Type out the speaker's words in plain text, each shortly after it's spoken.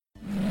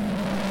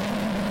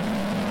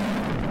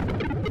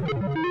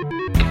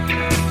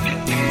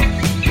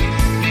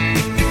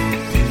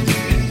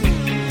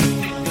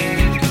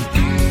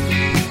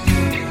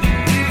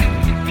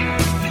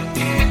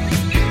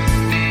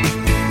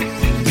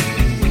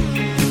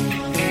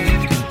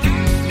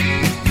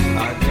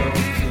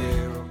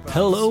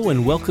Hello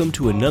and welcome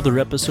to another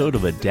episode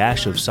of A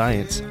Dash of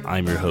Science.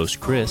 I'm your host,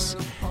 Chris.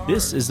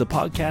 This is the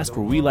podcast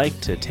where we like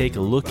to take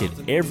a look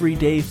at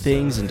everyday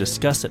things and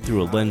discuss it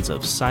through a lens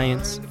of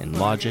science and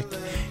logic.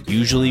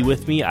 Usually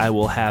with me, I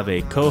will have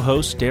a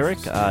co-host, Derek.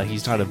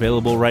 He's not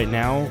available right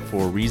now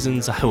for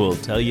reasons I will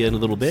tell you in a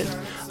little bit.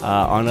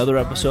 On other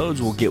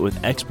episodes, we'll get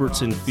with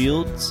experts in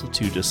fields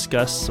to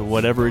discuss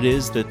whatever it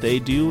is that they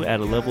do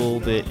at a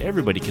level that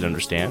everybody can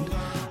understand.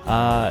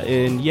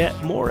 In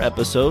yet more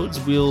episodes,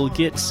 we'll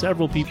get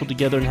several people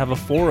together and have a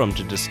forum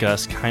to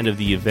discuss kind of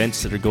the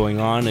events that are going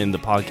on in the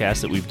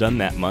podcast that we've done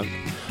that month.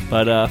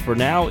 But for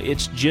now,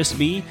 it's just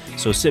me,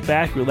 so sit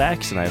back,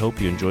 relax, and I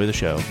hope you enjoy the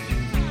show.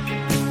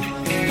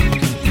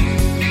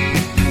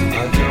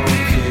 I don't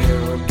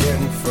care, we're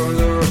getting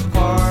further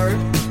apart.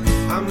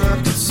 I'm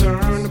not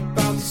concerned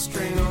about the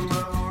strain on my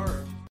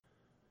heart.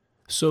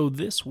 So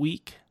this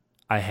week,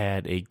 I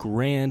had a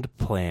grand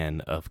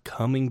plan of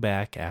coming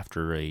back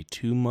after a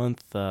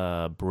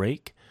 2-month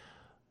break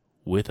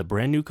with a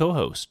brand new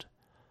co-host.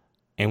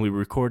 And we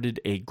recorded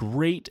a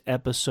great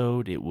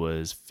episode. It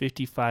was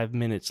 55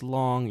 minutes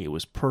long. It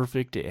was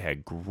perfect. It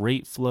had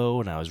great flow,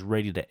 and I was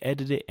ready to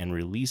edit it and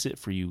release it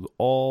for you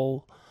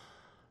all.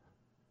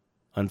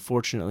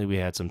 Unfortunately, we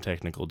had some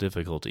technical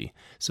difficulty.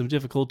 Some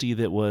difficulty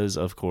that was,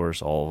 of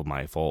course, all of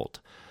my fault.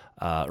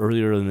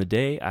 Earlier in the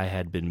day, I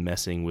had been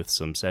messing with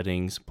some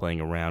settings,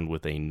 playing around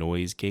with a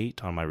noise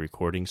gate on my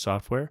recording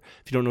software.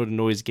 If you don't know what a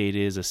noise gate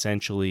is,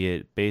 essentially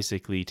it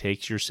basically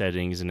takes your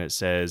settings and it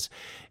says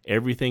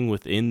everything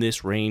within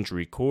this range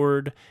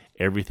record,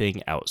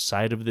 everything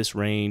outside of this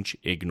range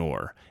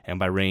ignore. And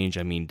by range,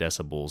 I mean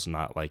decibels,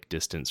 not like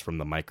distance from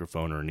the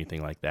microphone or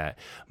anything like that.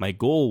 My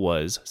goal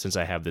was, since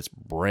I have this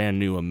brand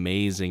new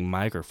amazing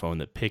microphone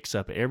that picks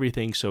up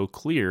everything so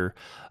clear,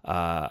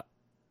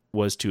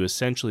 was to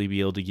essentially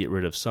be able to get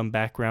rid of some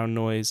background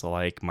noise,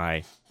 like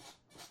my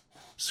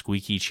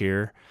squeaky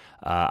chair.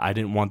 I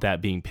didn't want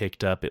that being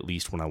picked up, at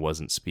least when I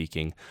wasn't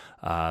speaking.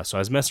 So I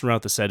was messing around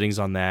with the settings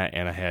on that,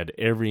 and I had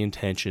every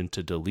intention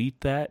to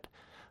delete that.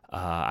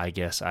 I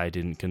guess I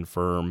didn't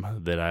confirm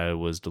that I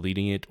was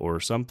deleting it or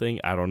something.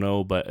 I don't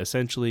know, but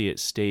essentially it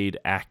stayed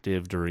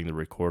active during the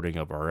recording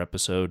of our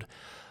episode,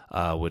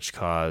 which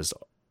caused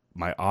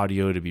my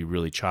audio to be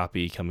really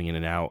choppy coming in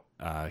and out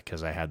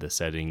because I had the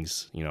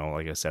settings,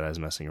 like I said, I was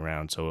messing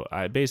around. So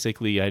I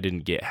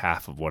didn't get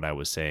half of what I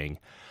was saying,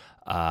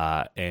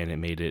 and it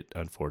made it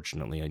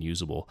unfortunately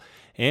unusable.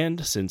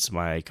 And since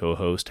my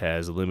co-host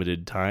has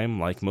limited time,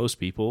 like most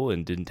people,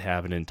 and didn't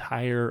have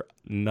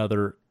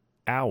another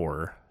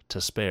hour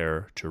to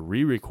spare to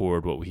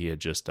re-record what we had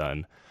just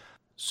done,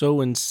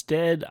 so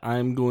instead,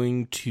 I'm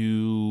going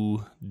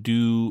to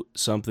do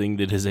something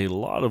that is a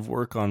lot of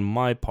work on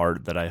my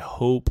part that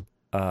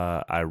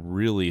I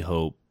really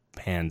hope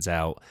pans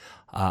out.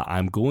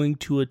 I'm going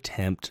to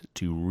attempt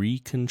to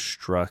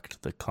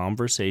reconstruct the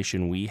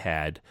conversation we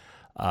had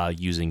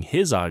using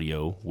his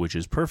audio, which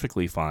is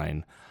perfectly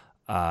fine,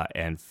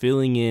 and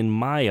filling in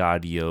my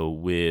audio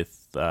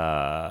with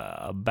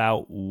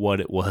about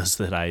what it was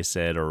that I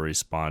said or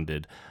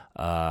responded.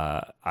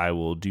 I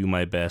will do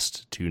my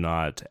best to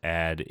not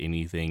add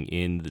anything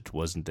in that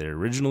wasn't there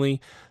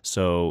originally,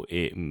 so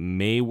it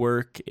may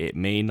work, it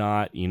may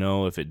not.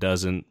 If it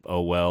doesn't,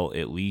 oh well,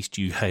 at least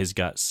you guys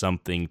got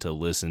something to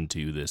listen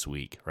to this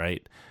week,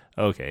 right?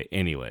 Okay,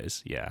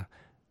 anyways, yeah.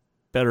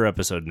 Better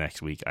episode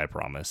next week, I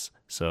promise.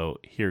 So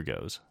here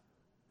goes.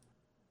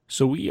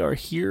 So we are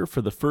here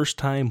for the first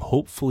time,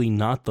 hopefully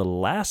not the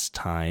last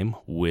time,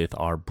 with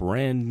our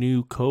brand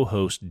new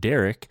co-host,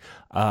 Derek.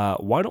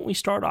 Why don't we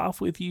start off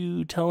with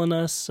you telling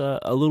us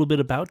a little bit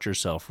about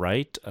yourself,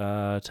 right?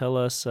 Tell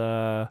us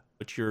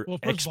what your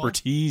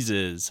expertise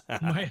is.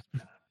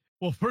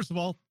 First of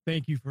all,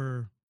 thank you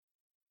for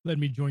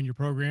letting me join your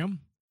program.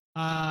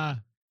 I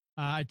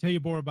tell you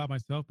more about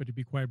myself, but it'd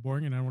be quite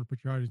boring, and I don't want to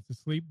put your audience to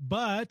sleep.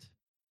 But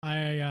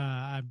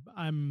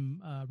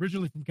I'm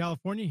originally from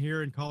California,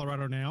 here in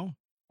Colorado now,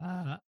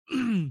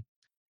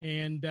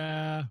 and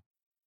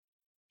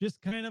just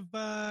kind of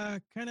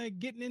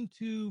getting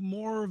into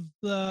more of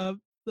the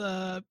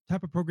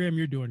type of program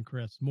you're doing,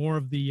 Chris. More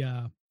of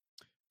the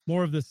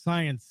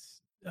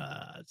science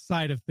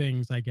side of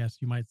things, I guess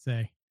you might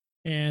say.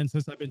 And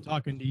since I've been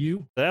talking to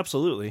you,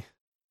 Absolutely.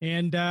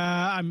 and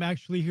I'm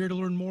actually here to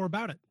learn more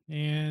about it,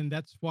 and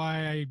that's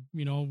why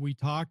we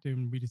talked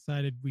and we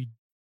decided we'd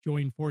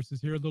join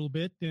forces here a little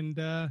bit, and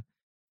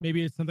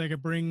maybe it's something I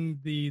could bring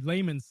the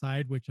layman's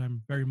side, which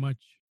I'm very much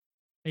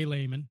a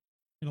layman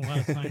in a lot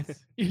of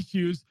science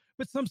issues,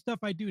 but some stuff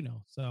I do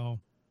know.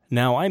 So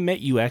now, I met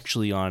you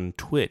actually on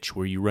Twitch,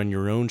 where you run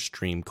your own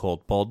stream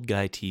called Bald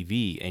Guy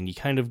TV, and you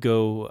kind of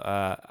go,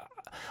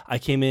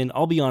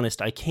 I'll be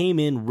honest, I came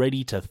in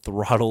ready to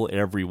throttle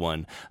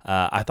everyone.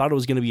 I thought it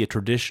was going to be a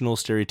traditional,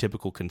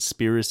 stereotypical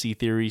conspiracy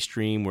theory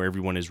stream where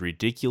everyone is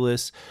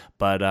ridiculous,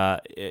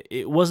 but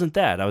it wasn't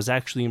that. I was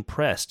actually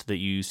impressed that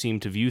you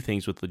seemed to view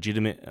things with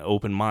legitimate,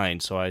 open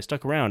mind, so I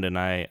stuck around and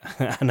I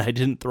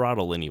didn't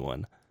throttle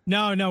anyone.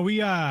 No,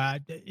 I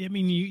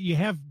mean, you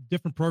have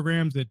different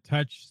programs that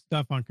touch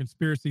stuff on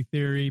conspiracy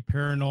theory,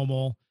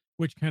 paranormal,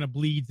 which kind of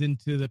bleeds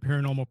into the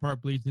paranormal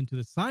part, bleeds into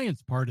the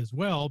science part as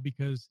well,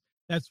 because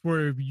that's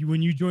where you,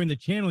 when you joined the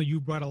channel, you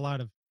brought a lot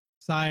of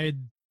side,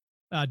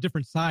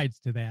 different sides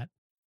to that.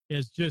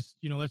 It's just,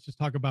 let's just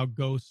talk about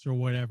ghosts or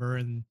whatever.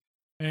 And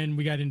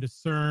we got into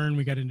CERN,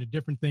 we got into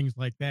different things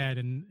like that.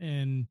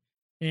 And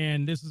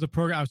this is a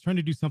program, I was trying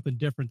to do something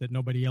different that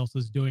nobody else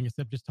is doing,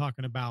 except just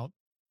talking about,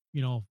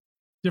 you know,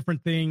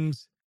 different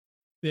things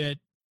that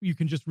you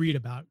can just read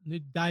about.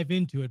 Dive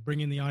into it,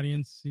 bring in the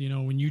audience.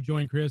 When you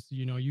joined, Chris,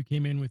 you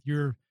came in with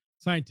your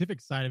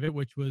scientific side of it,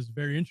 which was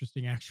very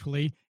interesting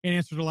actually, and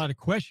answered a lot of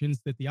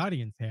questions that the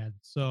audience had.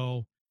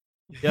 So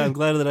Yeah, I'm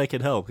glad that I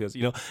could help because,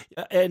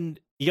 and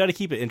you got to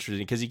keep it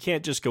interesting because you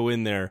can't just go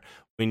in there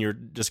when you're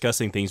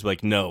discussing things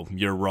like, no,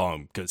 you're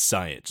wrong because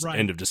science, Right.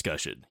 end of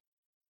discussion.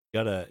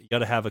 You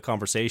gotta have a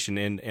conversation,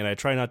 and I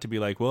try not to be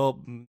like,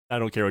 well, I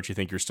don't care what you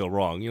think, you're still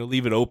wrong.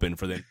 Leave it open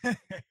for them.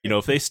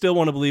 If they still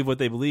want to believe what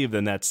they believe,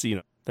 then that's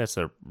that's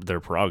their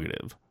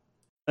prerogative.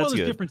 That's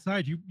there's good. different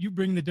sides. You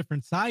bring the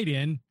different side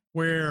in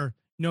where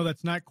no,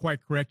 that's not quite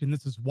correct, and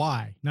this is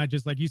why. Not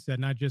just like you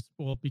said, not just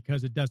well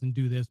because it doesn't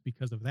do this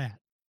because of that.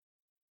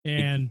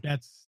 And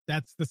that's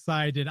the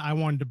side that I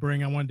wanted to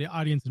bring. I wanted the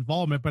audience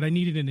involvement, but I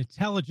needed an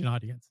intelligent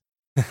audience.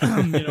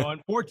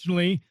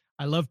 Unfortunately,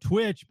 I love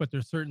Twitch, but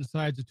there's certain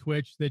sides of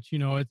Twitch that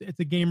it's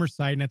a gamer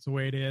site, and that's the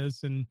way it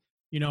is. And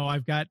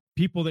I've got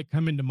people that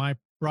come into my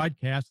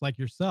broadcast like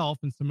yourself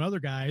and some other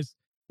guys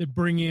that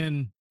bring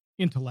in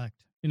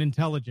intellect and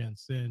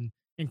intelligence and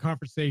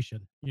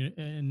conversation.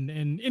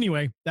 And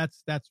anyway,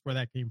 that's where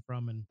that came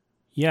from. And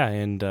Yeah,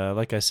 and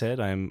like I said,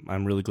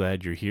 I'm really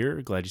glad you're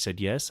here. Glad you said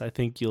yes. I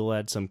think you'll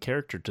add some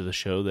character to the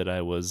show that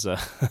I was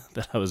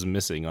that I was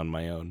missing on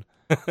my own.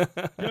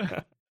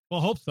 yeah. Well,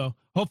 hope so.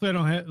 Hopefully, I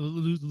don't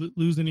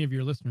lose any of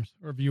your listeners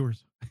or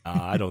viewers.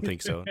 I don't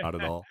think so, not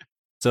at all.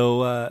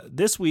 So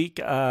this week,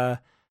 I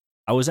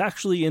was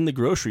actually in the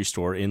grocery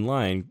store in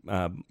line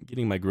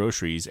getting my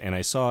groceries, and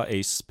I saw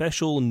a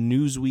special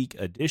Newsweek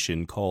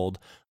edition called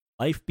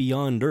 "Life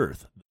Beyond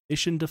Earth: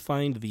 Mission to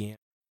Find the Answer."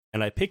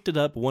 And I picked it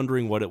up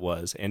wondering what it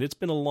was. And it's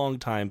been a long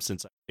time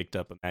since I picked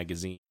up a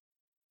magazine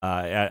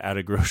at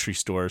a grocery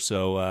store.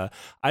 So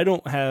I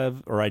didn't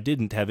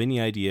have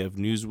any idea if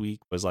Newsweek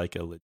was like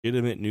a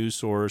legitimate news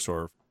source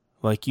or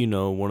like,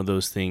 one of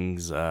those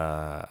things,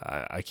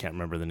 I can't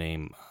remember the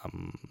name,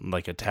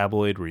 like a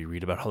tabloid where you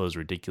read about all those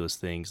ridiculous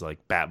things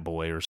like Bat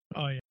Boy or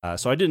something. Oh, yeah.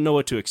 So I didn't know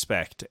what to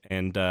expect.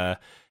 And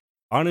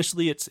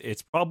honestly,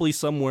 it's probably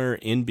somewhere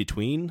in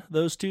between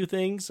those two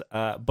things.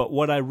 But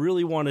what I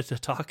really wanted to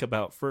talk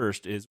about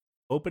first is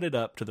open it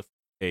up to the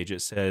page.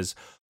 It says,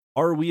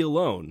 "Are we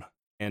alone?"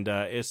 And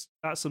it's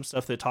got some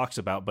stuff that it talks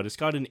about, but it's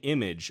got an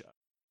image.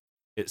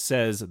 It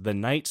says, "The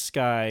night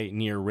sky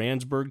near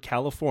Randsburg,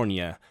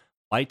 California,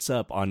 lights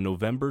up on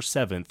November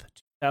 7th,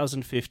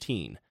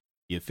 2015.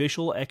 The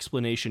official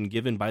explanation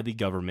given by the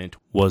government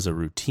was a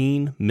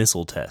routine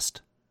missile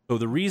test." So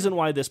the reason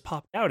why this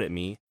popped out at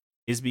me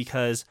is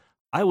because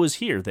I was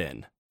here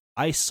then.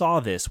 I saw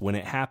this when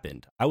it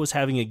happened. I was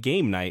having a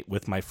game night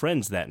with my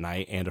friends that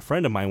night, and a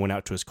friend of mine went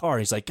out to his car.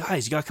 He's like,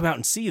 "Guys, you gotta come out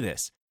and see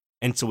this."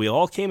 And so we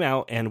all came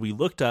out and we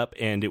looked up,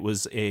 and it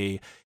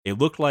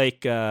looked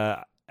like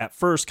at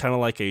first kind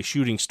of like a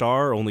shooting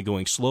star, only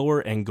going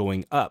slower and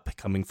going up,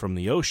 coming from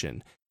the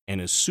ocean.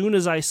 And as soon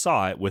as I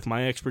saw it, with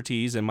my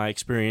expertise and my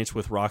experience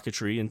with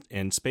rocketry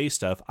and space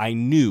stuff, I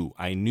knew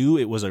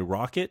it was a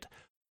rocket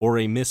or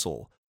a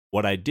missile.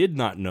 What I did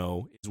not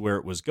know is where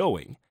it was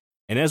going.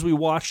 And as we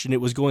watched and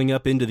it was going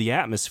up into the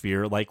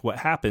atmosphere, like what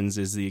happens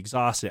is the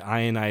exhaust, it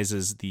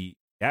ionizes the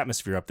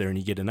atmosphere up there, and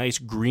you get a nice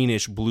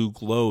greenish blue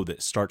glow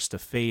that starts to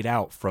fade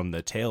out from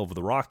the tail of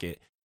the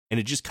rocket. And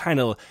it just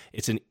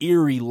it's an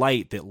eerie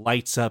light that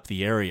lights up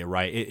the area,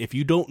 right? If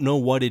you don't know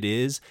what it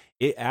is,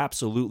 it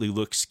absolutely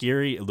looks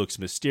scary. It looks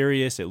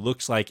mysterious. It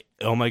looks like,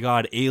 oh my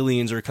God,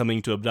 aliens are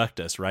coming to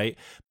abduct us, right?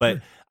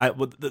 But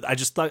I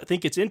just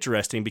think it's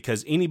interesting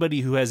because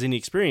anybody who has any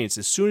experience,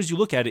 as soon as you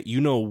look at it,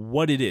 you know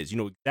what it is. You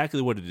know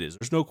exactly what it is.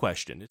 There's no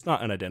question. It's not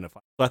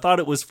unidentified. So I thought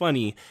it was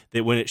funny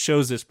that when it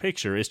shows this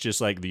picture, it's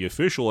just like the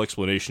official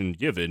explanation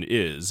given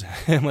is.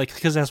 I'm like,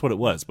 because that's what it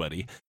was,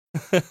 buddy.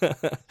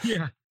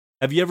 Yeah.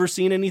 Have you ever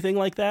seen anything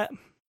like that?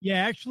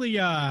 Yeah, actually,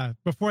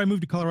 before I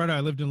moved to Colorado, I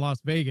lived in Las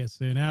Vegas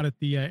and out at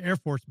the Air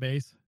Force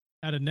Base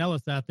out of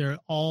Nellis out there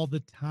all the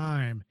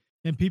time.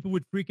 And people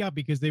would freak out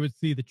because they would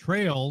see the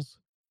trails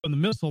from the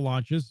missile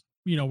launches,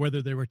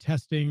 whether they were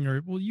testing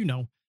or,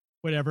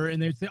 whatever.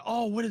 And they'd say,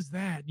 "Oh, what is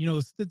that?"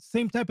 It's the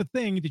same type of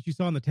thing that you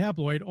saw in the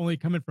tabloid, only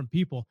coming from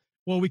people.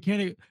 Well, we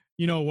can't,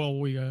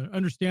 we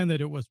understand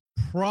that it was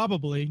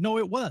probably, no,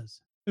 it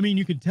was. I mean,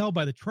 you can tell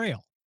by the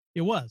trail.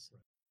 It was.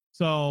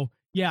 So,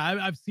 yeah,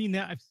 I've seen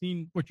that. I've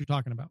seen what you're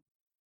talking about.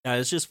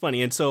 It's just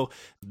funny. And so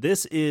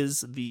this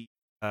is the,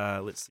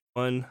 let's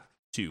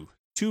see,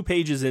 two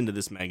pages into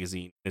this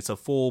magazine. It's a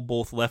full,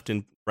 both left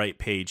and right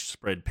page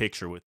spread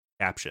picture with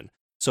caption.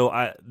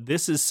 So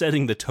this is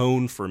setting the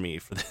tone for me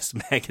for this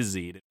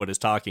magazine, what it's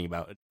talking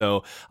about.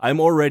 So I'm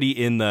already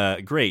in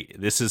the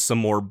great. This is some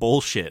more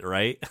bullshit,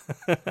 right?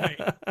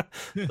 Right.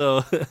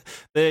 So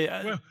they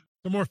Well,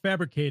 they're more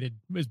fabricated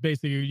is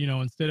basically,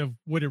 instead of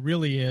what it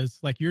really is,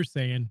 like you're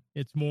saying,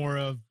 it's more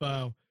of,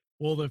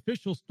 well, the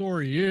official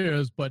story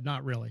is, but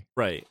not really.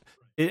 right.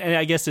 And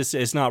I guess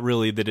it's not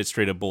really that it's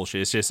straight up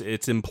bullshit. It's just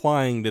it's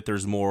implying that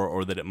there's more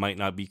or that it might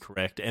not be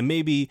correct. And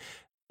maybe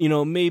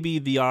maybe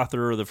the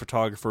author or the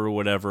photographer or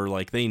whatever,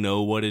 like they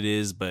know what it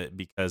is, but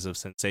because of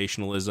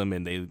sensationalism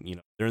and they,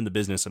 they're in the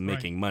business of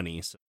making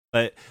money. So,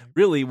 but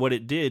really what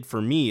it did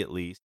for me, at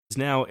least, is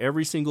now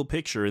every single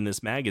picture in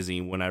this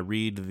magazine, when I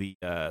read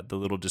the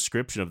little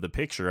description of the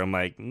picture, I'm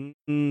like,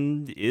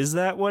 is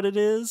that what it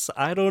is?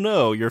 I don't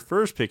know. Your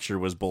first picture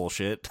was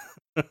bullshit.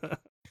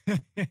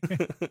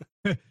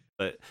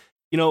 But,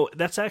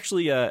 that's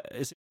actually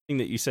it's interesting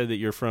that you said that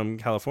you're from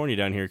California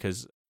down here,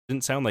 because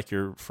didn't sound like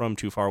you're from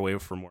too far away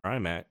from where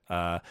I'm at.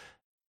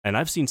 And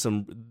I've seen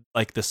some,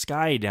 like the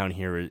sky down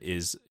here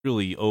is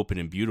really open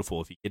and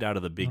beautiful. If you get out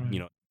of the big,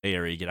 Bay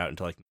Area, you get out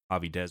into like the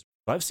Mojave Desert.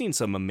 So I've seen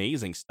some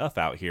amazing stuff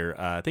out here.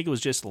 I think it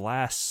was just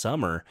last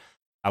summer.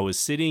 I was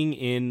sitting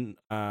in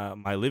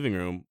my living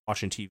room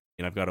watching TV,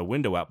 and I've got a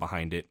window out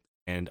behind it,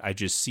 and I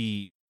just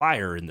see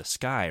fire in the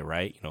sky,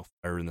 right?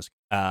 Fire in the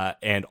sky.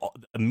 And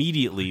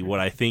immediately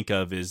what I think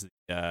of is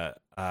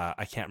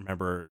I can't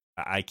remember.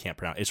 I can't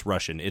pronounce. It's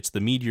Russian. It's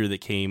the meteor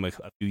that came a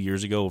few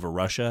years ago over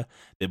Russia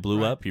that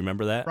blew up. You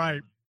remember that?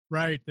 Right.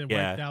 That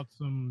wiped out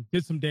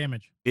did some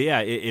damage.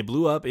 Yeah, it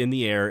blew up in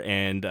the air,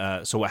 and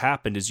so what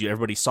happened is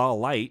everybody saw a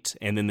light,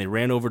 and then they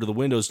ran over to the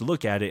windows to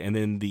look at it, and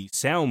then the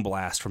sound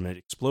blast from it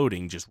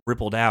exploding just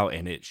rippled out,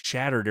 and it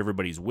shattered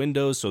everybody's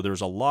windows. So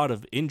there's a lot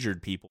of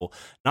injured people,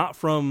 not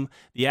from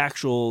the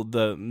actual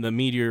the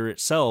meteor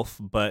itself,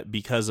 but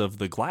because of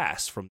the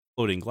glass, from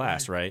floating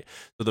glass, right?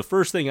 So the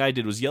first thing I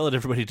did was yell at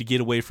everybody to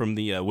get away from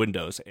the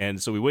windows,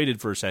 and so we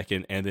waited for a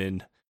second, and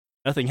then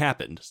nothing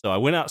happened. So I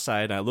went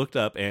outside and I looked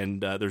up,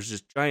 and there's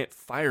this giant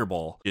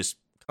fireball just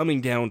coming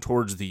down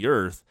towards the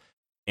earth,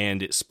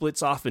 and it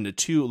splits off into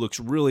two. It looks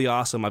really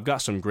awesome. I've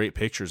got some great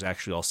pictures,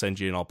 actually. I'll send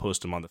you, and I'll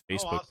post them on the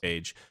Facebook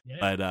page. Yeah.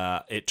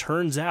 But it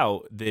turns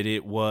out that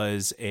it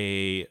was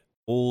a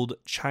old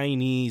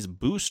Chinese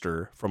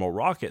booster from a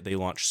rocket they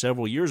launched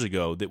several years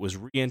ago that was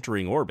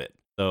re-entering orbit.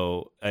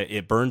 So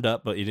it burned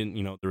up, but it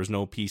didn't, there was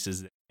no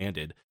pieces that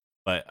landed.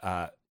 But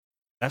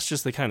that's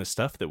just the kind of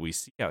stuff that we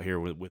see out here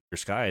with your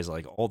skies,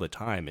 like all the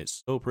time.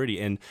 It's so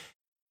pretty. And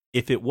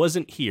if it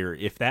wasn't here,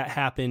 if that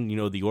happened,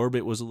 the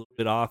orbit was a little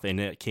bit off and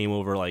it came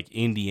over like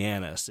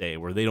Indiana, say,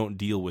 where they don't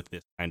deal with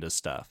this kind of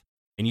stuff,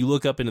 and you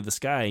look up into the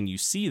sky and you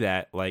see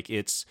that, like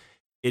it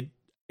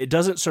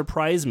doesn't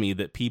surprise me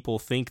that people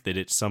think that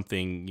it's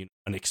something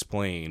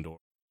unexplained or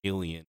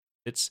alien.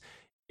 It's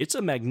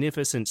a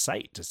magnificent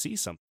sight to see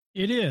something.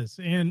 It is.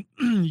 And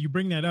you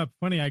bring that up.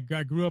 Funny, I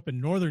grew up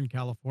in Northern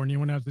California.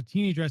 When I was a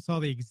teenager, I saw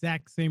the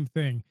exact same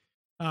thing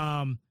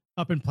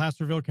up in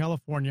Placerville,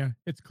 California.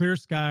 It's clear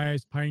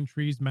skies, pine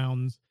trees,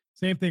 mountains.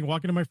 Same thing.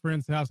 Walking to my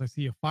friend's house, I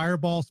see a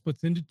fireball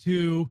splits into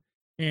two.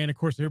 And of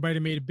course, everybody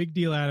made a big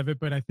deal out of it.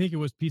 But I think it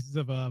was pieces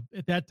of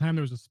at that time,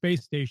 there was a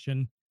space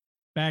station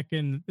back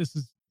in, this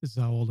is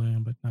how old I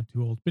am, but not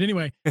too old. But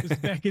anyway, this is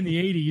back in the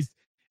 80s.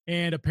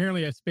 And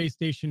apparently a space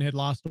station had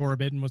lost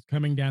orbit and was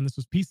coming down. This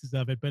was pieces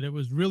of it, but it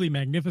was really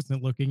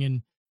magnificent looking.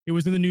 And it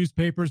was in the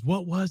newspapers.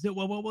 What was it?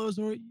 What was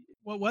it?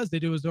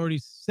 It was already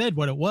said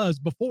what it was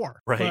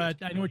before. Right. But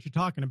I know what you're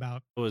talking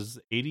about. It was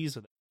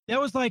 80s? That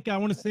was like, I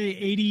want to say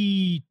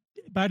 81.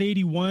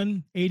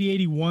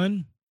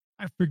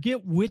 I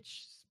forget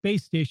which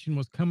space station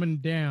was coming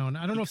down.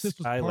 I don't know if this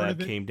was part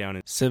of it. Skylab came down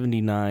in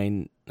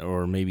 79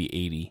 or maybe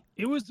 80.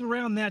 It was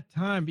around that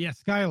time. Yeah,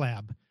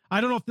 Skylab. I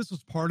don't know if this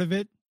was part of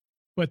it,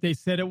 but they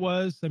said it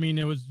was. I mean,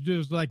 it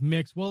was like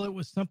mixed. Well, it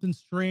was something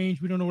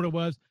strange. We don't know what it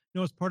was.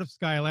 No, it's part of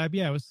Skylab.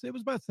 Yeah, it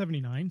was about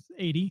 79,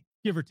 80,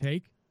 give or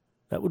take.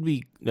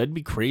 That'd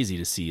be crazy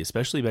to see,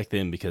 especially back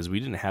then, because we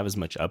didn't have as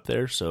much up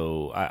there.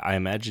 So I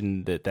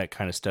imagine that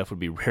kind of stuff would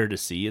be rare to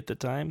see at the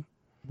time.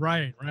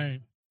 Right.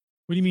 What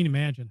do you mean,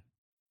 imagine?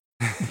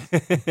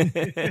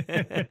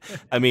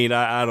 I mean,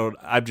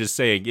 I'm just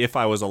saying, if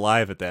I was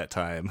alive at that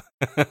time.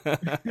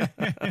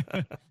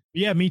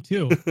 Yeah, me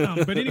too.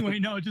 But anyway,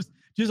 no, just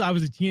I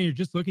was a teenager.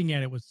 Just looking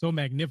at it was so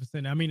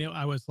magnificent. I mean,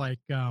 I was like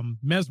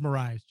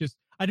mesmerized.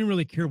 I didn't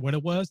really care what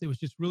it was. It was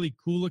just really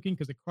cool looking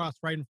because it crossed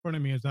right in front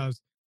of me as I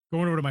was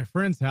going over to my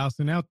friend's house.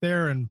 And out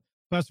there in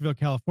Placerville,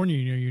 California,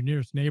 your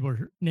nearest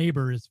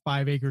neighbor is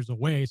 5 acres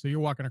away. So you're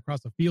walking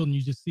across a field and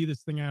you just see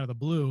this thing out of the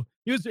blue.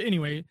 It was,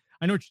 anyway,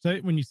 I know what you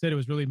said when you said it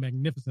was really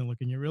magnificent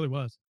looking. It really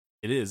was.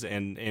 It is.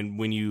 And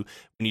when you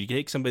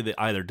take somebody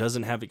that either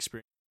doesn't have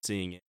experience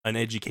seeing it,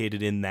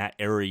 uneducated in that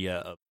area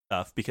of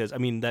stuff, because I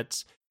mean,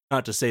 that's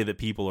not to say that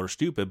people are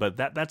stupid, but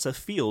that's a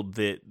field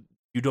that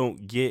you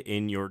don't get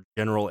in your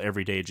general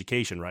everyday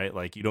education, right?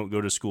 Like, you don't go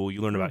to school,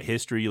 you learn about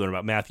history, you learn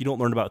about math, you don't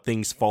learn about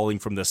things falling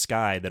from the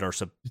sky that are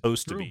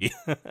supposed to be.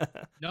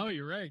 No,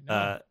 you're right.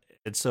 No.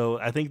 And so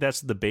I think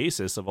that's the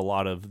basis of a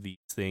lot of these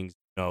things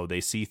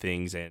they see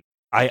things. And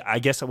I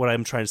guess what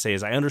I'm trying to say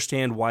is I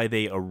understand why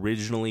they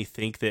originally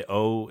think that,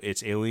 oh,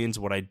 it's aliens.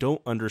 What I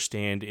don't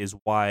understand is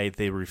why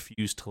they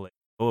refuse to let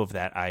go of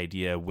that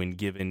idea when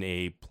given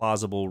a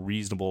plausible,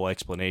 reasonable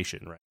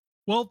explanation, right?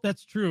 Well,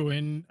 that's true.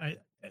 And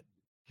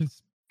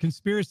cons-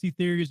 conspiracy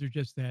theories are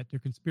just that. They're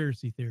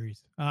conspiracy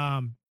theories.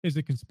 Is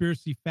a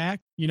conspiracy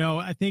fact?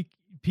 I think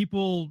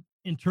people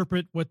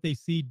interpret what they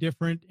see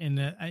different. And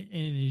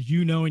as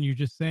you know, and you're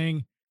just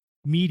saying,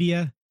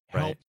 media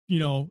Right.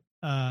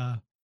 helps,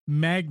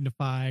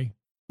 magnify,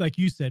 like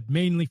you said,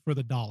 mainly for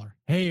the dollar.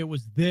 Hey, it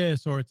was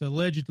this, or it's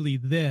allegedly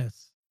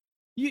this.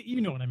 You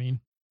know what I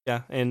mean?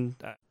 Yeah, and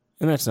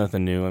that's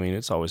nothing new. I mean,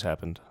 it's always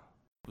happened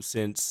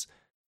since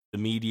the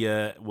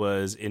media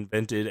was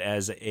invented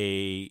as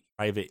a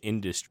private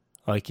industry.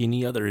 Like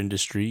any other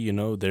industry,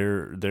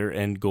 their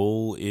end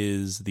goal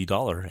is the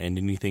dollar, and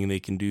anything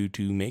they can do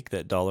to make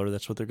that dollar,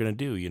 that's what they're going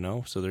to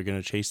do, So they're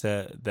going to chase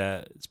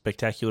that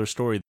spectacular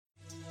story.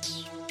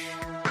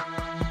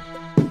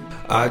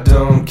 I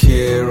don't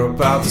care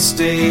about the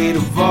state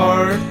of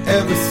art.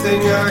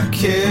 Everything I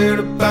cared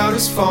about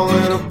is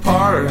falling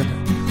apart.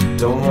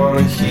 Don't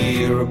wanna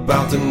hear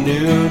about the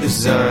new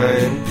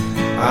design.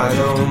 I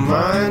don't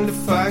mind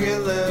if I get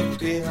left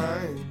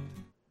behind.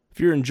 If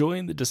you're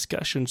enjoying the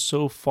discussion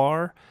so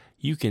far,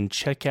 you can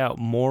check out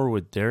more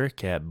with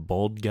Derek at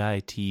Bald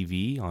Guy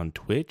TV on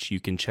Twitch.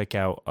 You can check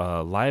out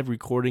live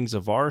recordings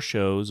of our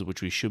shows,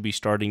 which we should be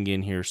starting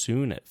in here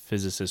soon at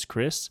Physicist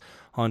Chris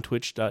on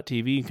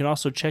twitch.tv. You can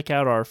also check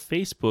out our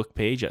Facebook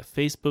page at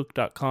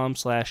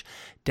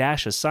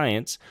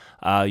facebook.com/dash-of-science.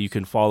 You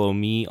can follow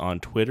me on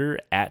Twitter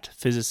at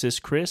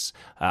Physicist Chris.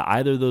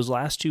 Either of those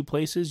last two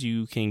places,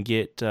 you can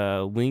get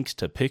links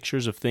to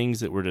pictures of things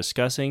that we're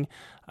discussing,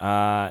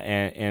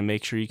 and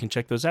make sure you can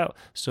check those out.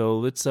 So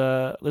let's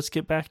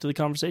get back to the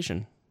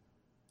conversation.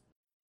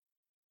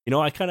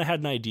 I kind of had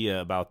an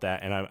idea about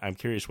that, and I'm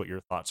curious what your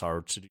thoughts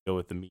are to go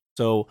with the media.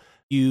 So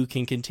you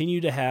can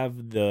continue to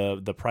have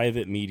the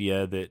private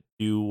media that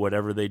do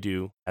whatever they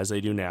do, as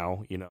they do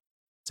now,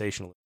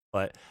 sensationally.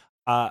 But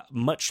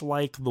much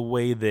like the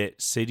way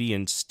that city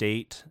and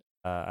state,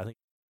 I think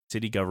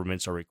city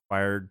governments are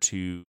required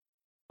to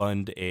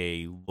fund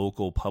a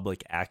local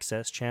public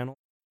access channel,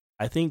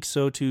 I think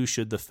so too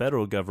should the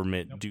federal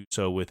government do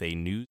so with a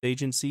news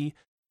agency,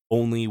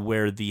 only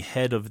where the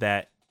head of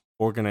that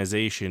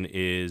organization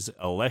is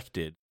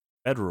elected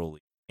federally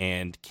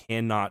and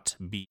cannot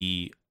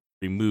be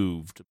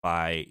removed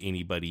by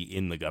anybody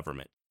in the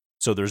government.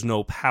 So there's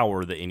no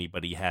power that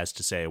anybody has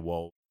to say,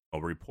 well,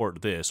 I'll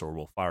report this or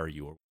we'll fire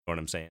you, or you know what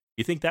I'm saying?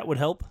 You think that would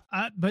help?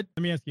 But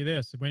let me ask you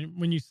this.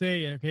 When you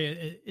say,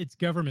 okay, it's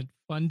government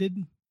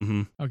funded,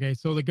 Mm-hmm. okay,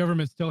 so the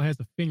government still has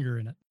a finger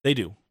in it. They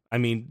do. I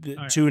mean, All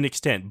right. to an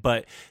extent,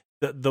 but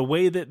the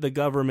way that the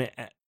government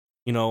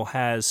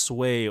has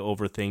sway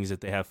over things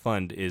that they have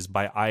fund is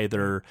by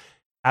either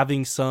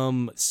having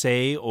some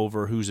say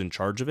over who's in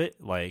charge of it,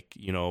 like,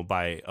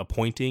 by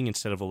appointing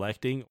instead of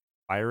electing,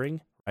 firing,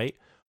 right?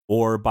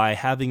 Or by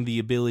having the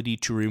ability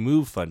to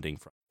remove funding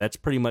from it. That's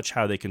pretty much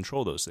how they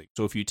control those things.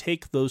 So if you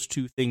take those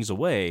two things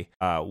away,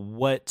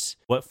 what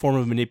form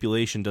of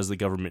manipulation does the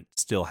government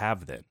still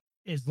have then?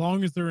 As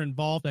long as they're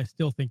involved, I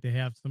still think they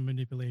have some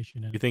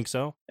manipulation in it. You think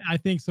so? I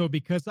think so,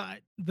 because I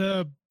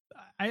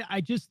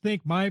just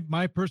think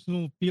my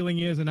personal feeling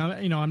is, and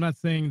I'm not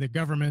saying the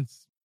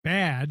government's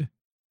bad,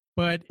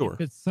 but Sure.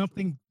 if it's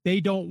something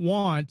they don't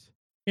want,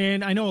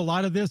 and I know a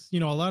lot of this, a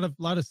lot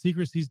of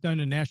secrecy is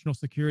done in national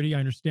security. I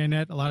understand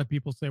that. A lot of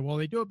people say, well,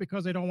 they do it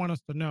because they don't want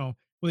us to know.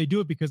 Well, they do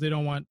it because they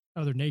don't want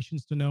other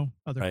nations to know,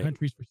 other Right.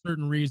 countries, for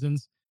certain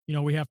reasons.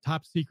 We have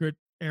top secret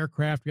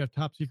aircraft, we have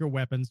top secret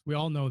weapons. We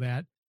all know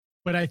that.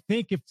 But I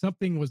think if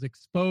something was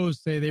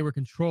exposed, say they were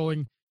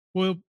controlling,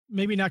 well,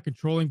 maybe not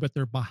controlling, but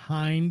they're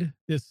behind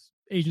this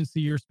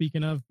agency you're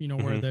speaking of,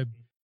 where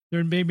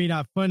they're maybe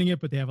not funding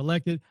it, but they have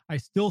elected. I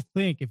still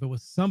think if it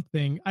was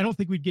something, I don't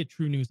think we'd get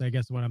true news, I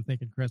guess is what I'm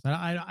thinking, Chris.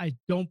 I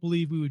don't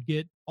believe we would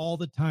get all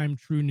the time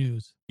true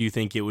news. Do you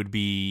think it would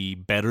be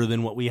better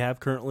than what we have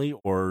currently,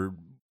 or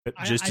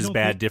just as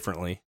bad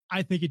differently?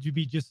 I think it would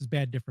be just as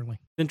bad differently.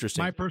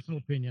 Interesting. My personal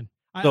opinion.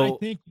 So, I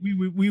think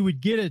we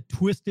would get a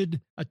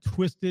twisted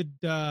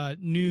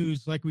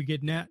news like we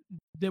get now,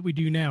 that we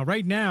do now.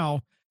 Right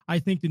now, I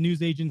think the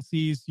news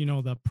agencies,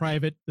 the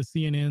private, the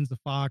CNNs, the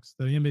Fox,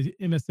 the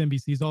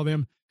MSNBCs, all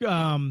them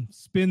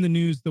spin the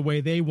news the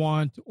way they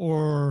want,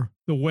 or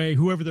the way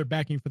whoever they're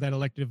backing for that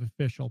elected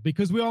official.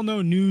 Because we all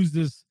know news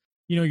is,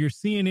 your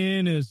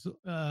CNN is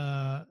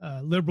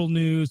liberal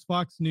news,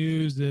 Fox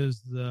News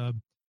is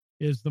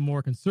the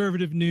more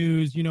conservative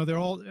news. They're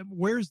all,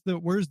 where's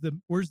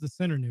the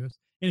center news?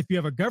 And if you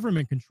have a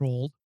government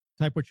controlled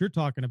type, what you're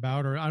talking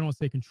about, or I don't want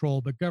to say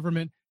control, but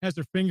government has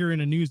their finger in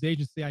a news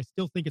agency, I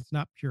still think it's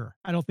not pure.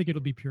 I don't think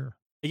it'll be pure.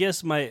 I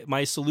guess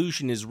my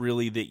solution is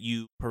really that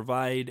you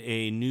provide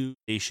a news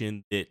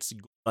station that's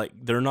like,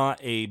 they're not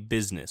a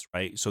business,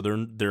 right? So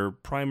their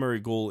primary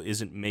goal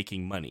isn't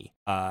making money.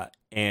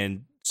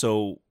 And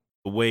so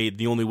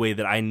the only way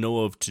that I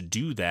know of to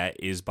do that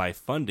is by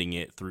funding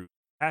it through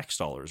tax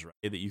dollars, right?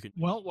 That you could.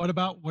 Well, what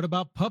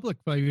about public?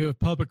 You have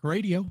public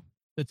radio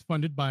that's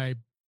funded by,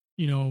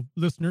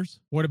 listeners.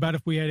 What about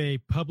if we had a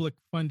public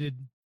funded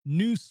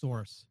news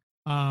source?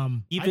 I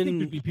think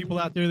there'd be people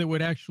out there that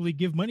would actually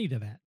give money to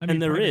that. I mean,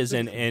 and there is,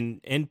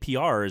 citizens. and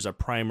NPR is a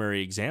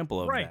primary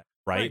example of Right, that,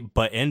 right? right,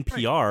 But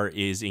NPR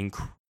is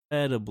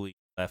incredibly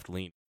left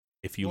leaning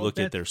if you look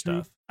at their that's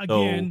true. stuff.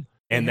 Again,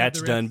 and they have that's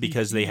their done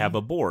because they have FCC.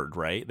 a board,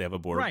 right? They have a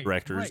board of Right,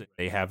 directors. right.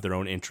 They have their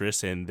own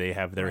interests, and they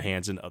have their Right.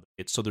 hands in other.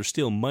 So there's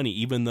still money,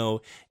 even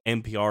though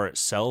NPR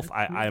itself,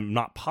 That's true. I'm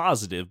not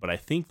positive, but I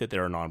think that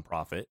they're a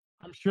nonprofit,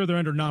 I'm sure they're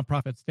under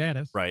nonprofit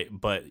status. right?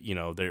 But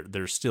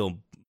there's still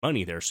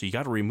money there, so you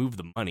got to remove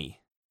the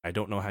money. I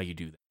don't know how you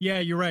do that. Yeah,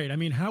 you're right. I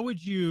mean, how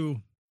would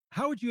you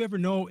ever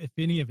know if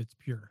any of it's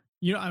pure?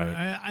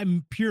 Right.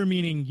 I'm pure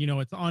meaning,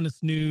 it's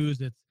honest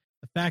news. It's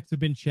the facts have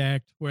been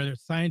checked, whether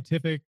it's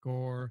scientific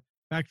or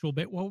factual,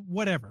 but well,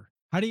 whatever.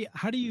 How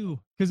do you,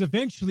 because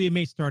eventually it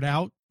may start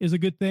out as a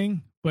good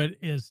thing, but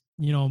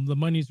the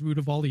money's root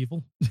of all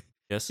evil.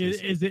 Yes.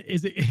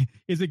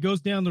 As it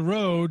goes down the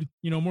road,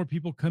 more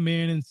people come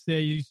in and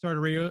say you start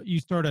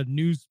a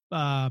news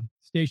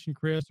station,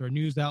 Chris, or a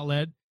news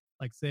outlet,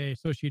 like say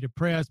Associated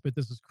Press, but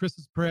this is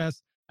Chris's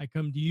press. I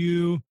come to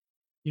you,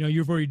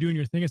 you're already doing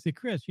your thing. I say,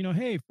 Chris,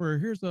 hey,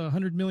 here's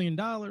 $100 million,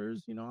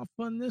 I'll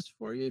fund this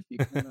for you if you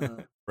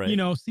can,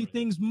 Right. see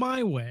things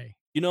my way.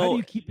 You How do know,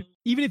 you keep it,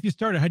 even if you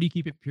start it, how do you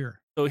keep it pure?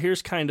 so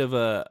here's kind of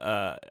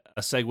a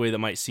segue that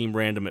might seem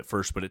random at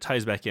first, but it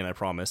ties back in, I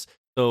promise.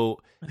 So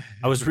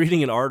I was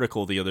reading an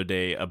article the other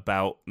day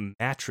about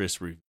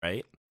mattress review,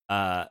 right?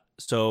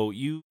 So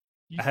You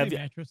have say you,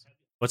 mattress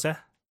what's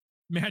that?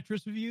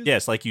 mattress reviews?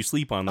 Yes, like you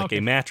sleep on, like Okay.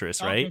 a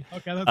mattress, right?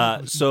 Okay, that's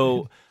what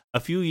So a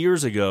few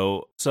years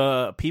ago,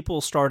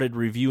 people started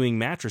reviewing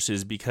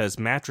mattresses because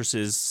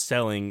mattresses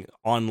selling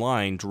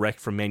online direct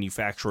from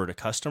manufacturer to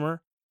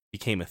customer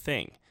became a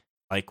thing.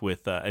 Like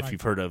with, if Right.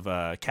 you've heard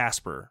of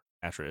Casper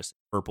mattress,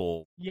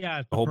 purple,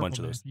 yeah, a whole bunch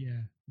of those.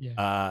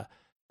 Yeah.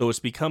 So it's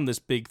become this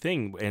big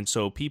thing, and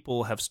so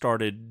people have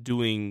started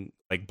doing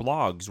like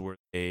blogs where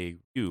they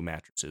review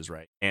mattresses,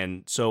 right?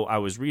 And so I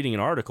was reading an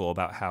article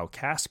about how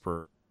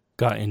Casper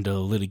got into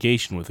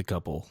litigation with a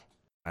couple.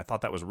 I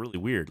thought that was really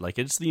weird. Like,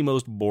 it's the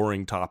most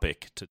boring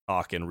topic to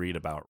talk and read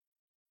about.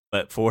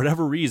 But for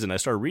whatever reason, I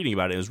started reading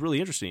about it. It was really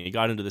interesting. It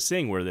got into this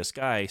thing where this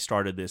guy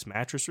started this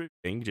mattress review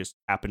thing, just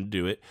happened to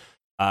do it.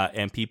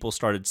 And people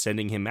started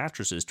sending him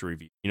mattresses to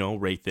review,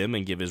 rate them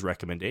and give his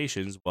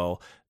recommendations. Well,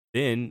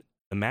 then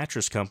the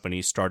mattress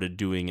company started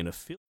doing an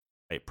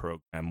affiliate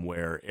program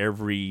where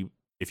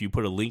if you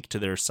put a link to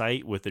their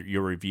site with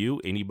your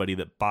review, anybody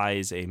that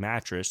buys a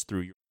mattress through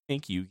your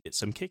link, you get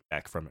some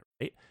kickback from it,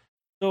 right?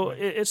 So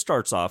it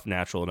starts off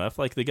natural enough.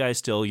 Like the guy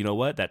still,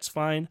 that's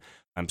fine.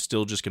 I'm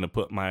still just going to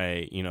put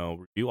my,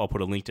 review. I'll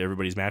put a link to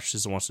everybody's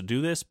mattresses that wants to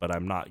do this, but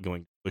I'm not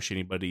going to push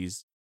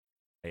anybody's.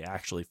 They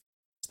actually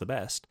it's the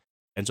best.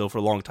 And so for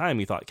a long time,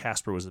 he thought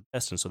Casper was the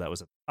best, and so that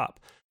was at the top.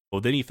 Well,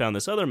 then he found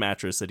this other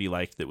mattress that he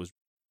liked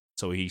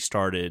so he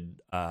started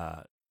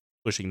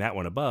pushing that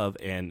one above,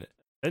 and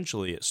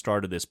eventually it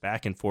started this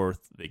back and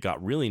forth that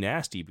got really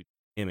nasty between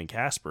him and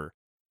Casper.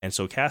 And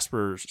so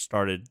Casper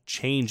started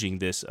changing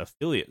this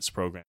affiliates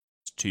program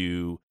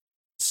to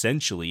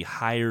essentially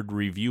hired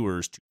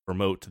reviewers to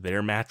promote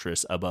their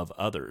mattress above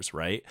others,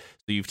 right?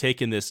 So you've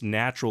taken this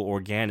natural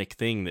organic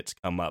thing that's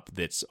come up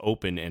that's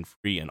open and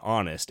free and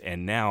honest,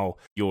 and now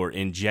you're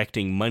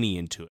injecting money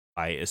into it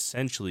by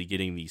essentially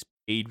getting these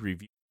paid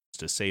reviews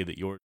to say that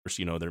yours,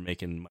 they're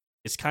making money.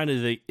 It's kind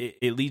of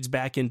it leads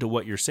back into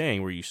what you're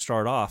saying, where you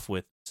start off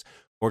with this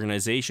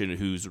organization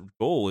whose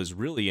goal is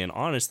really and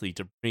honestly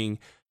to bring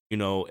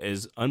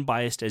as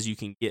unbiased as you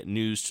can get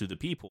news to the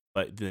people.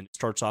 But then it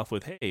starts off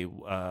with, hey,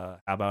 how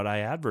about I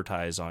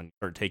advertise on,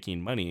 start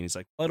taking money? And he's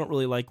like, well, I don't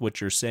really like what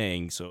you're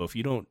saying. So if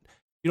you don't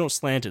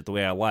slant it the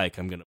way I like,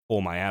 I'm going to pull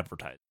my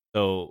advertising.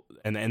 So,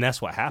 and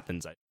that's what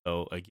happens.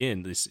 So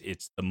again,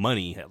 it's the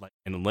money.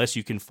 And unless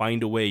you can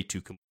find a way to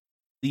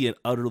completely and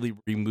utterly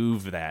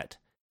remove that,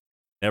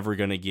 never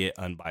going to get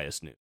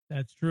unbiased news.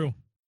 That's true.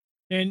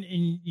 And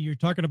you're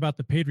talking about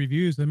the paid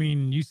reviews. I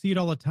mean, you see it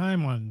all the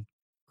time on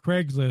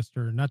Craigslist,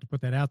 or not to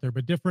put that out there,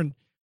 but different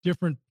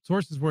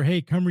sources where,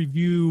 hey, come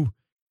review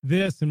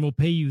this and we'll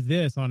pay you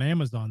this on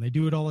Amazon. They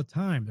do it all the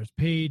time. There's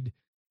paid,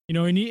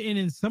 and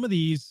in some of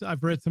these,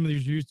 I've read some of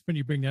these reviews. When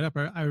you bring that up,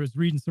 I was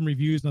reading some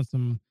reviews on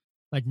some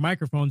like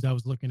microphones I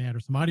was looking at or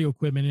some audio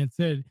equipment, and it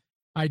said,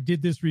 I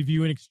did this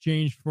review in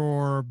exchange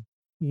for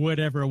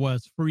whatever it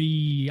was,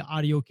 free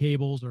audio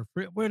cables or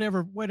free,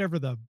 whatever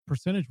the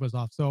percentage was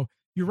off. So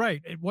you're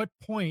right. At what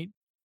point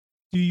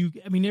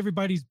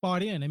everybody's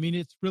bought in. I mean,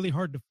 it's really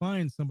hard to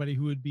find somebody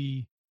who would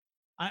be,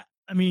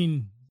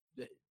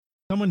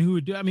 someone who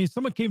would do,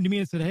 someone came to me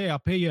and said, hey, I'll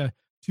pay you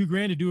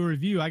 $2,000 to do a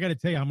review. I got to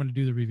tell you, I'm going to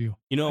do the review.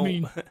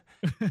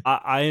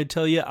 I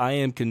tell you, I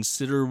am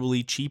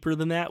considerably cheaper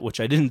than that,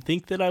 which I didn't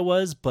think that I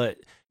was, but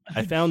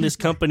I found this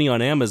company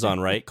on Amazon,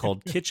 right,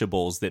 called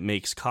Kitchables that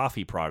makes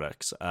coffee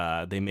products.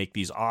 They make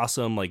these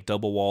awesome, like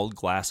double-walled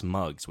glass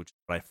mugs, which is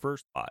what I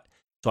first bought.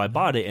 So I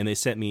bought it, and they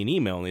sent me an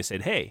email, and they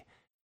said, hey,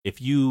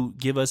 if you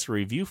give us a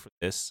review for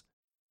this,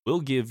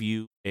 we'll give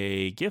you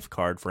a gift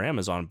card for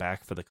Amazon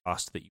back for the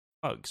cost that you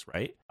mugs,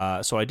 right?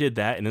 So I did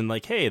that, and then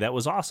like, hey, that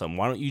was awesome.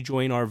 Why don't you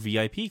join our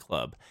VIP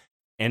club?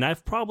 And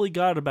I've probably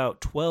got about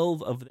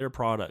 12 of their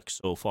products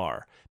so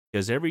far,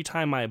 because every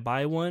time I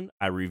buy one,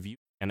 I review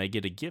and I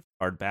get a gift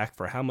card back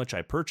for how much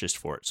I purchased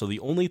for it. So the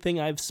only thing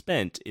I've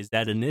spent is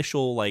that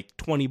initial like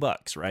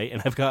 $20, right?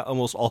 And I've got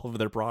almost all of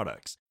their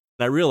products.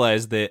 And I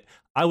realized that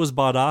I was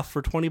bought off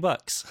for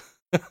 $20.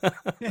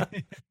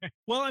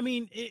 Well, I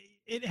mean,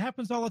 it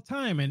happens all the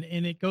time, and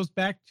it goes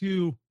back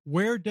to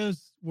where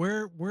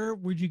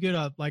would you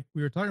get like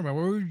we were talking about,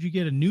 where would you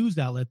get a news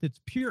outlet that's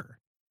pure?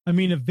 I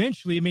mean,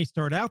 eventually it may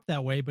start out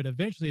that way, but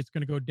eventually it's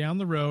going to go down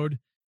the road,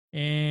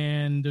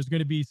 and there's going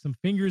to be some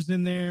fingers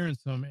in there and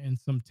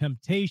some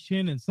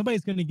temptation, and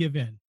somebody's going to give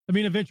in. I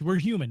mean, eventually we're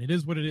human. It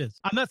is what it is.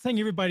 I'm not saying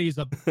everybody's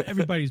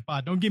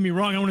bot. Don't get me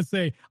wrong. I want to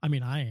say, I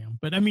mean, I am,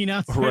 but I mean,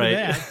 outside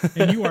of that,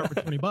 and you are for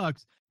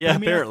 $20. Yeah, I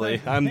mean,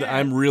 apparently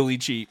I'm really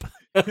cheap.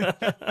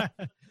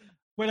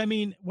 But I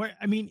mean,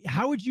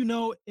 how would you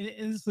know?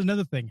 And this is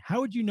another thing. How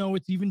would you know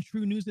it's even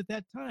true news at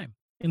that time?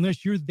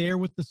 Unless you're there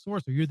with the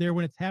source, or you're there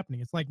when it's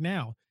happening. It's like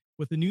now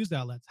with the news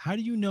outlets. How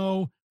do you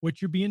know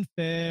what you're being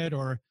fed,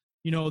 or,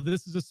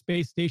 this is a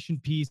space station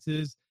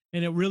pieces,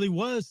 and it really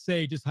was,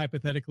 say, just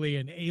hypothetically,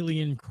 an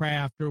alien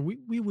craft, or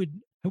we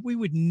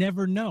would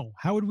never know.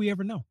 How would we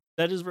ever know?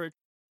 That is very.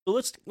 So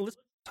let's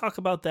talk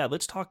about that.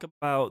 Let's talk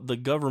about the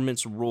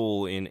government's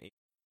role in.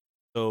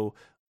 So,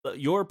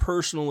 your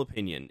personal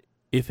opinion: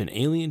 if an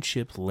alien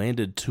ship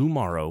landed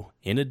tomorrow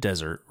in a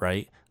desert,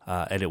 right?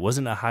 And it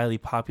wasn't a highly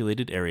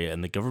populated area,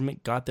 and the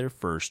government got there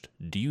first,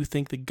 do you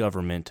think the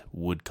government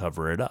would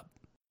cover it up?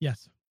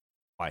 Yes.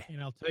 Why?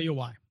 And I'll tell you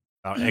why.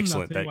 Oh,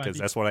 excellent, because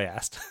that's what I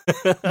asked.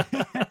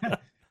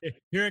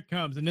 Here it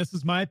comes, and this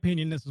is my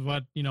opinion. This is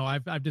what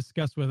I've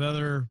discussed with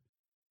other,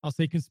 I'll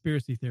say,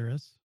 conspiracy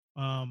theorists.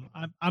 I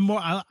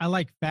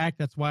like fact.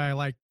 That's why I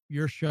like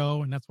your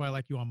show, and that's why I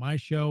like you on my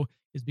show,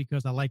 is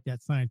because I like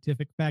that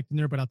scientific fact in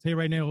there. But I'll tell you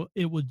right now,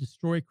 it will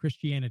destroy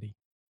Christianity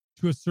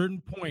to a certain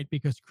point,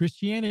 because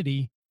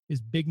Christianity is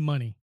big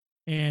money.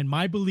 And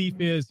my belief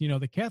is,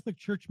 the Catholic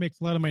Church makes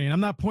a lot of money. And I'm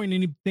not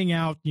pointing anything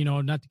out,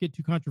 not to get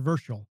too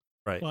controversial,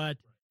 right? But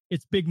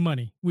it's big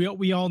money.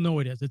 We all know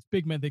it is. It's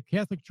big money. The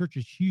Catholic Church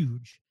is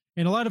huge.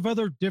 And a lot of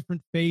other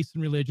different faiths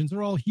and religions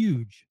are all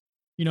huge,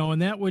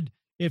 and that would,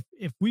 if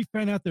we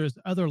find out there's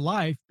other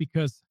life,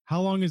 because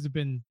how long has it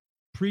been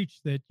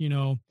preached that,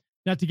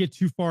 not to get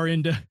too far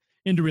into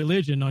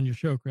religion on your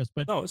show, Chris,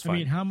 but no, it's fine.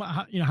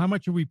 I mean, how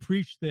much have we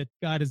preached that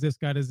God is this,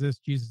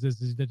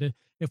 Jesus is that?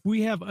 If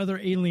we have other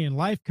alien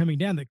life coming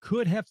down that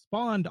could have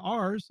spawned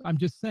ours, I'm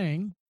just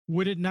saying,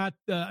 would it not?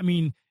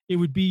 It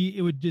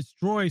would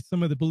destroy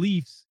some of the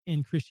beliefs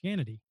in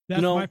Christianity.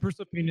 That's my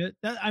personal opinion.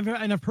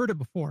 I've heard it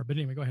before, but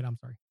anyway, go ahead. I'm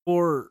sorry.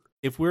 Or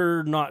if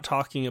we're not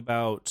talking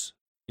about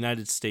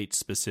United States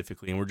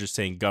specifically, and we're just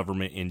saying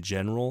government in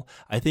general,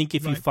 I think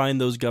if you find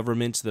those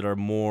governments that are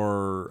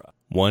more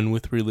one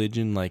with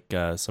religion, like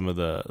some of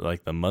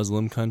the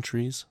Muslim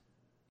countries,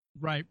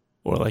 right,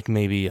 or like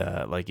maybe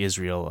like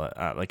Israel,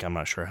 like I'm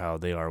not sure how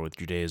they are with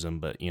Judaism,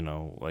 but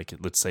like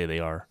let's say they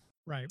are,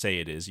 right, say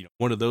it is,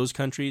 one of those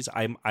countries,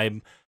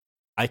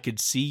 I could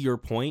see your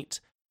point.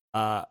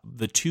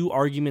 The two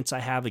arguments I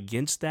have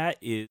against that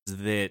is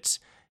that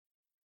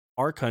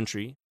our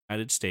country,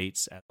 United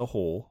States as a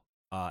whole,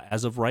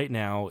 as of right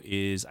now,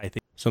 is, I think,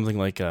 something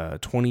like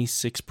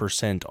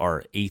 26%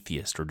 are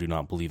atheist or do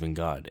not believe in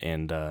God.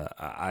 And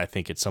I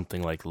think it's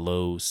something like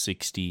low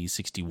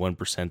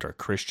 61% are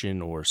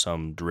Christian or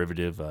some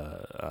derivative,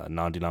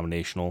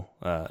 non-denominational,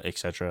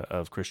 etc.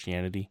 of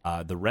Christianity.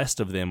 The rest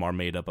of them are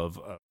made up of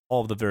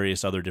all of the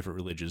various other different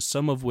religions,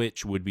 some of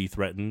which would be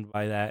threatened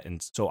by that.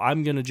 And so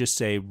I'm going to just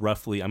say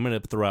roughly, I'm going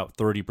to throw out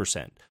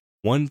 30%.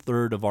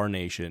 1/3 of our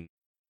nation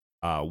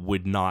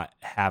would not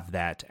have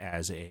that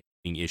as a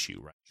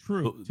issue, right?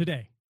 True.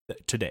 Today.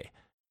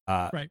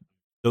 Right.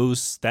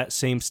 That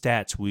same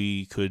stats,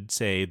 we could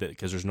say that,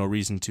 because there's no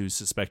reason to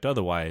suspect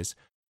otherwise,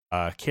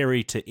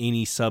 carry to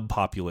any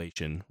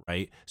subpopulation,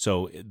 right?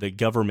 So the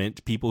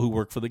government, people who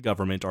work for the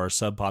government, are a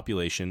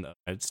subpopulation of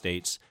the United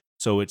States.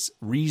 So it's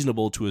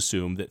reasonable to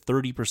assume that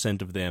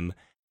 30% of them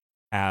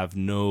have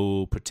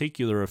no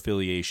particular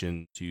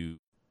affiliation to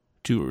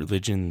a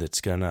religion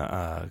that's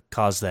gonna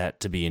cause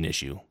that to be an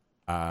issue.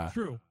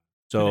 True.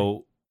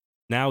 So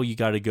now you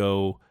got to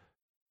go,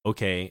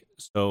 okay,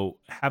 so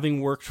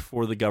having worked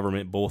for the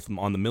government, both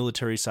on the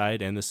military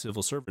side and the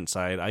civil servant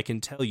side, I can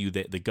tell you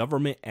that the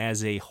government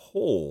as a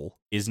whole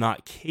is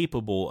not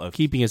capable of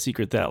keeping a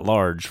secret that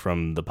large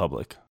from the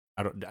public.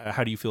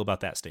 How do you feel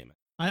about that statement?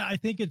 I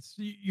think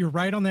you're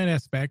right on that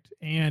aspect.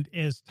 And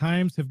as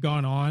times have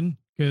gone on,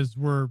 because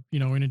we're,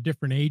 in a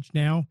different age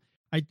now,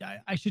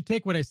 I should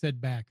take what I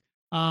said back.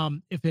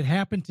 If it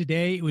happened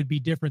today, it would be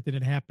different than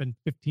it happened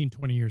 15,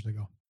 20 years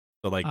ago.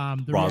 So like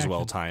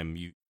Roswell time,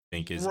 you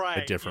think is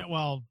a different. Yeah,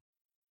 well,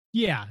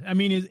 yeah. I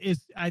mean,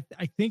 I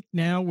think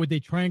now, would they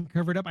try and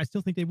cover it up? I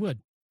still think they would.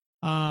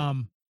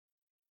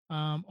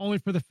 only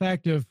for the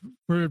fact of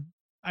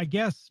I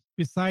guess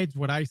besides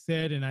what I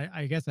said, and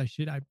I guess I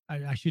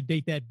should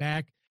date that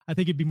back. I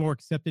think it'd be more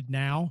accepted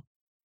now.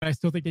 But I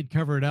still think they'd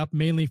cover it up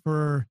mainly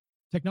for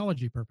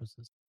technology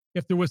purposes.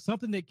 If there was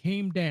something that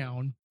came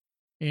down,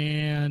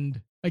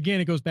 and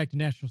again, it goes back to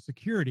national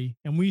security,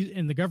 and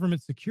the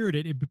government secured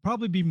it, it'd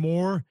probably be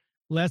more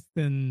less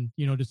than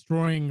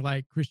destroying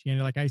like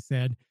Christianity, like I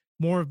said,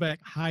 more of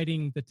like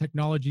hiding the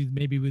technologies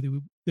maybe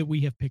that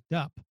we have picked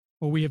up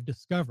or we have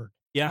discovered.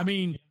 Yeah. I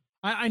mean,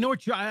 I know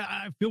what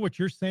I feel what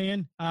you're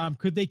saying.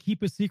 Could they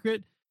keep a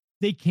secret?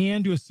 They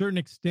can to a certain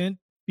extent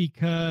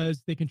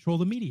because they control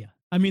the media.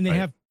 I mean, they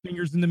have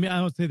fingers in the media. I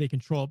don't say they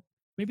control.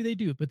 Maybe they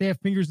do, but they have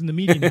fingers in the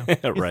media now.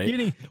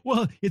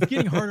 It's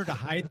getting harder to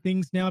hide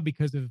things now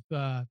because of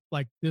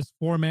like this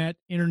format,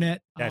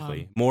 internet.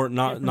 Exactly. More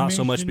not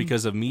so much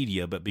because of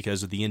media, but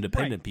because of the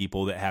independent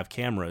people that have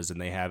cameras and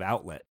they have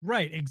outlet.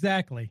 Right.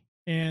 Exactly.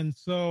 And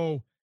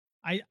so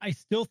I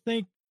still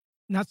think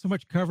not so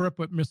much cover up,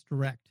 but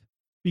misdirect.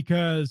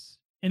 Because,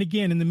 and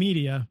again, in the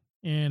media,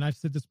 and I've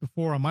said this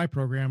before on my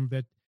program,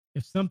 that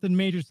if something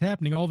major is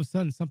happening, all of a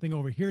sudden something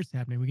over here is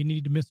happening. We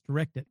need to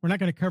misdirect it. We're not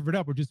going to cover it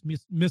up. We're just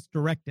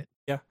misdirect it.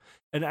 Yeah.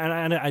 And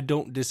I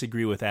don't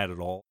disagree with that at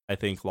all. I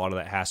think a lot of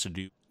that has to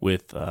do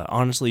with,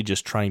 honestly,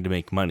 just trying to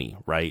make money,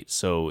 right?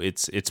 So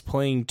it's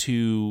playing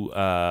to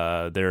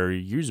their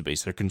user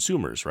base, their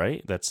consumers,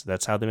 right?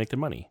 That's how they make their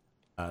money.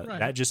 Right.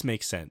 That just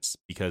makes sense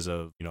because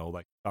of,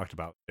 like we talked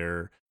about,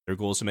 their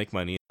goal is to make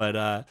money.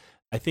 But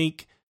I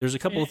think there's a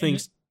couple of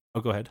things.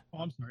 Go ahead. Oh,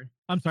 I'm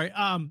sorry.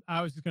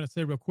 I was just going to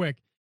say real quick.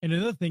 And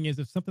another thing is,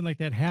 if something like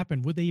that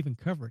happened, would they even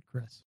cover it,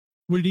 Chris?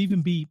 Would it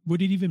even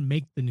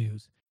make the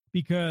news?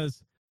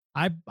 Because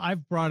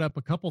I've brought up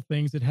a couple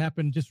things that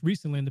happened just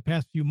recently in the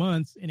past few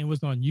months, and it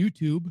was on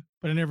YouTube,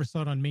 but I never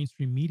saw it on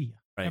mainstream media.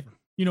 Right. Ever.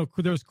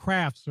 There was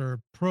crafts or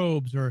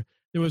probes, or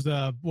there was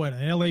an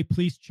LA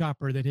police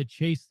chopper that had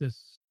chased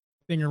this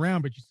thing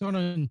around, but you saw it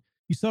on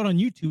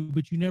YouTube,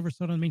 but you never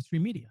saw it on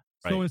mainstream media.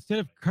 Right. So instead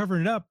of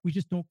covering it up, we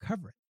just don't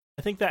cover it.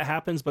 I think that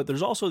happens, but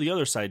there's also the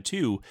other side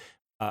too.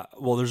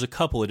 Well, there's a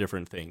couple of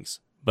different things,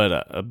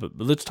 but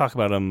let's talk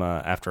about them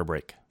after a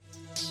break.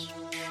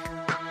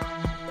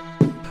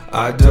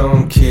 I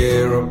don't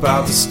care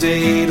about the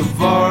state of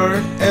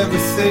art.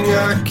 Everything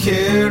I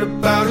cared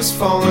about is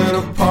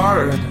falling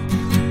apart.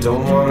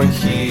 Don't wanna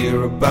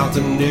hear about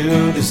the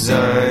new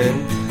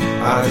design.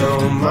 I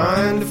don't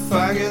mind if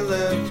I get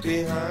left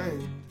behind.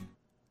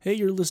 Hey,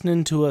 you're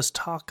listening to us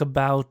talk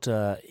about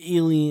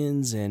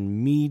aliens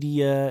and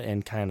media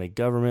and kind of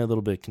government, a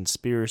little bit of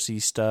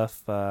conspiracy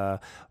stuff. We're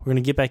going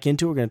to get back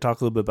into it. We're going to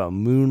talk a little bit about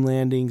moon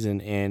landings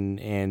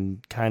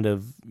and kind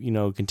of,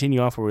 continue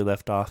off where we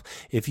left off.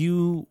 If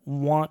you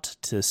want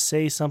to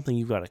say something,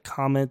 you've got a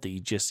comment that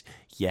you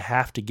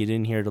have to get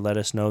in here to let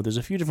us know. There's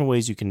a few different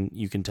ways you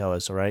can tell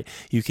us, all right?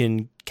 You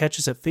can catch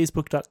us at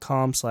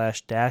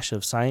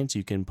facebook.com/dash-of-science.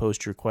 You can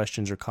post your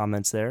questions or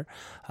comments there.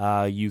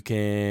 You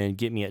can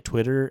get me at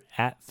Twitter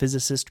at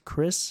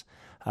physicistchris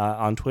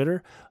on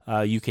Twitter.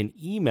 You can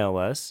email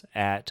us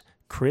at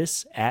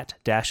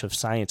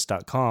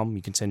chris@dash-of-science.com.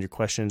 You can send your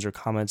questions or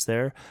comments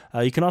there.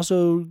 You can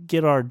also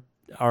get our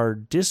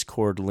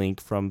Discord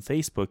link from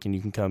Facebook, and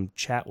you can come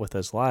chat with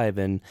us live,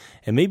 and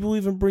maybe we'll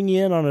even bring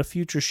you in on a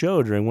future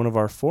show during one of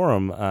our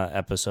forum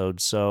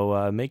episodes.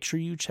 So make sure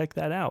you check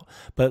that out.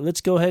 But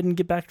let's go ahead and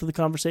get back to the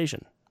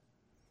conversation.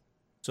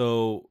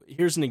 So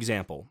here's an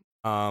example.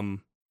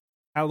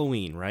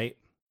 Halloween, right?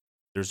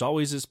 There's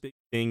always this big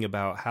thing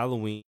about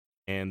Halloween,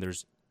 and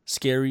there's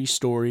scary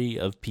story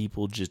of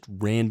people just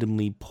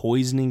randomly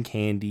poisoning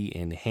candy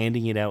and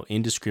handing it out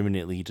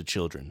indiscriminately to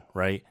children,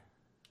 right?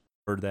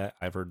 I've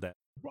heard that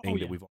thing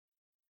that we've all.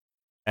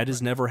 That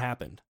has never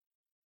happened.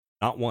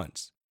 Not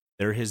once.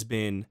 There has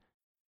been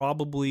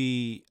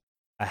probably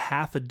a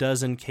half a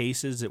dozen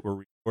cases that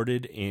were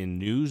reported in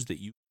news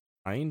that you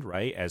find,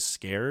 right, as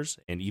scares,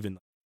 and even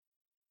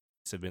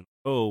have been,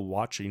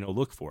 watch,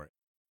 look for it.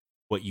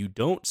 What you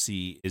don't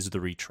see is the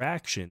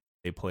retraction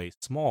they play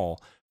small,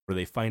 where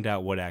they find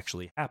out what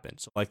actually happened.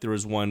 So like there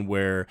was one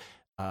where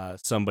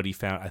somebody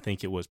found, I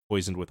think it was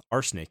poisoned with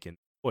arsenic, and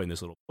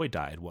this little boy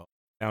died. Well,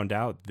 found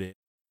out that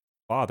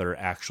father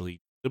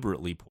actually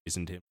deliberately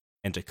poisoned him,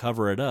 and to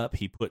cover it up,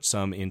 he put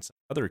some in some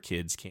other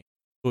kids' candy.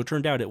 So it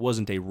turned out it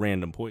wasn't a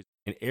random poison.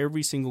 And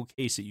every single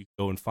case that you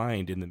go and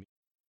find in the media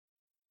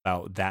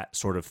about that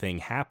sort of thing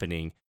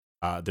happening,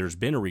 there's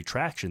been a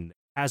retraction that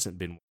hasn't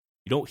been.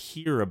 You don't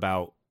hear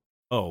about,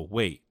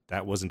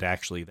 that wasn't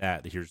actually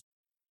that. Here's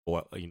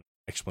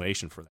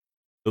explanation for that.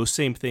 Those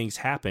same things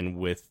happen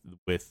with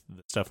the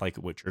stuff like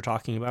what you're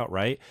talking about,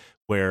 right?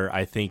 Where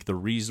I think the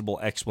reasonable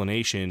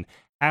explanation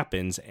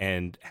happens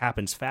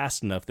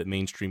fast enough that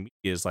mainstream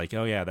media is like,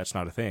 oh yeah, that's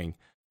not a thing,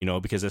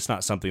 because it's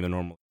not something they're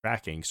normally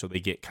tracking. So they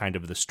get kind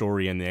of the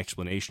story and the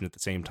explanation at the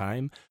same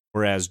time.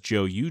 Whereas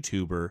Joe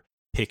YouTuber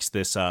picks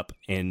this up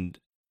and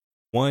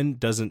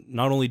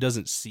not only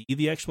doesn't see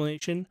the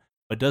explanation,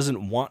 but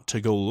doesn't want to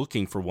go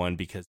looking for one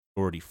because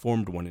he already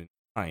formed one in his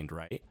mind,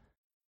 right?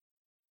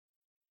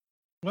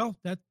 Well,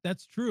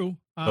 that's true.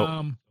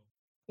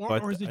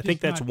 or is it I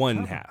think just that's not one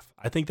covered? half.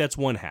 I think that's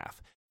one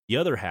half. The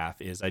other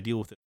half is I deal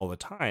with it all the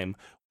time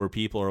where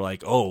people are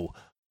like, oh,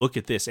 look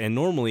at this. And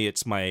normally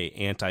it's my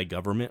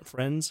anti-government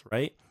friends,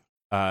 right?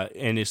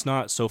 And it's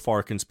not so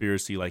far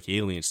conspiracy like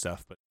alien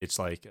stuff, but it's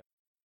like,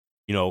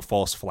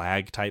 false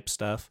flag type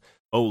stuff.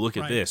 Oh, look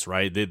at Right. this,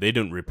 right? They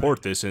didn't report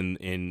Right. this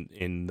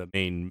in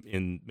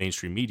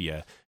mainstream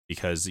media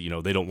because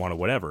they don't want to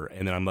whatever.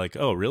 And then I'm like,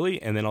 oh, really?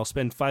 And then I'll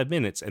spend 5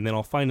 minutes and then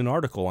I'll find an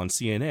article on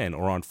CNN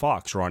or on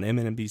Fox or on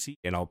MSNBC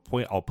and I'll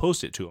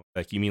post it to them.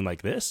 Like, you mean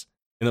like this?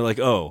 And they're like,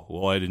 oh,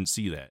 well, I didn't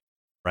see that.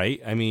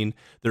 Right? I mean,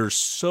 there's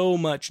so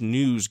much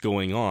news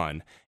going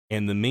on,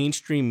 and the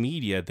mainstream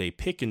media, they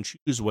pick and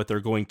choose what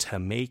they're going to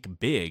make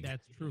big.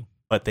 That's true.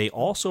 But they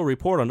also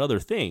report on other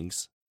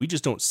things. We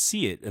just don't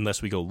see it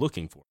unless we go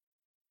looking for it.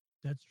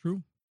 That's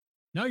true.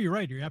 No, you're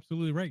right. You're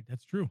absolutely right.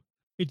 That's true.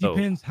 It So-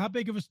 depends how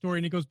big of a story,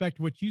 and it goes back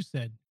to what you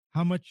said.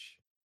 How much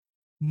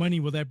money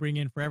will that bring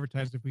in for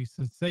advertisers if we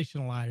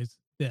sensationalize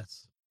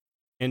this?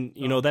 And,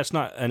 that's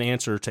not an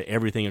answer to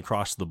everything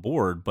across the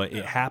board, but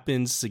it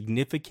happens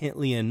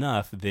significantly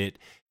enough that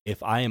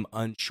if I am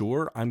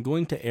unsure, I'm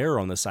going to err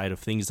on the side of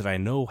things that I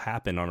know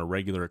happen on a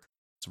regular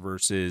occurrence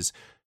versus,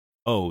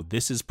 oh,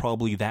 this is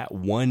probably that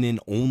one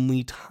and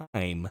only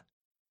time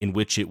in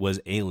which it was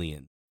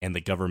alien and the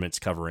government's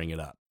covering it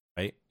up,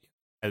 right?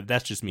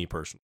 That's just me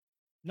personally.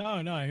 No,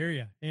 I hear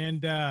you.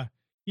 And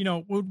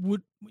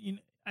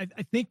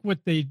I think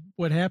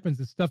what happens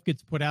is stuff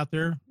gets put out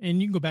there,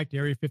 and you can go back to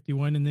Area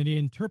 51 and then they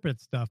interpret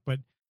stuff. But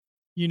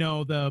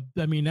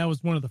that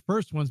was one of the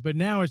first ones. But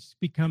now it's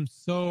become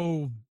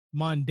so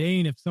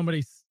mundane. If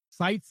somebody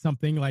cites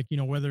something like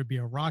whether it be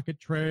a rocket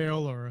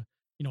trail or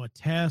a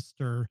test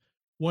or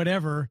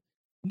whatever,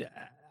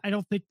 I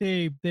don't think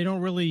they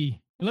don't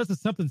really, unless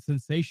it's something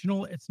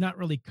sensational, it's not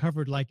really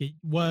covered like it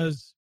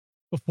was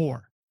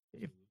before.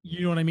 If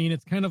you know what I mean,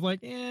 it's kind of like,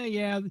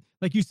 yeah,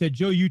 like you said,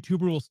 Joe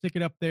YouTuber will stick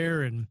it up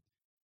there and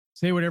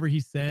say whatever he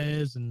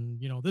says, and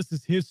this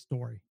is his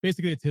story.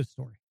 Basically, it's his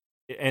story.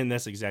 And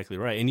that's exactly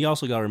right. And you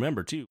also got to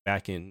remember too,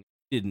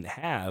 didn't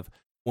have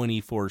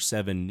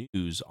 24/7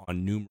 news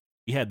on numerous.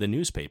 We had the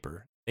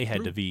newspaper. They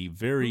had to be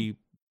very,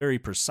 very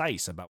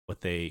precise about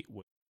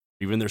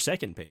even their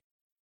second page.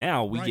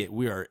 Now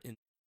we are in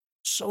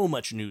so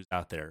much news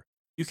out there.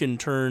 You can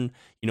turn,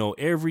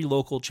 every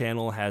local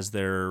channel has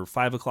their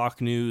 5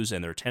 o'clock news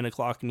and their 10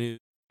 o'clock news.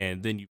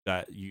 And then you've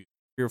got 3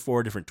 or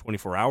 4 different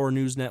 24-hour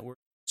news networks.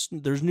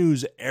 There's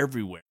news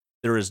everywhere.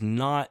 There is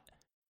not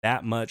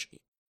that much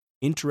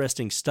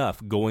interesting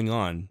stuff going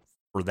on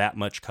for that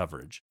much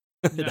coverage.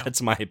 No.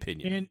 That's my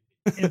opinion.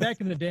 And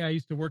back in the day, I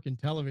used to work in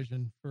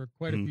television for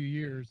quite a few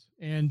years.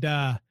 And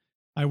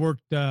I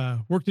worked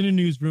in a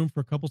newsroom for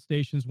a couple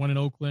stations, one in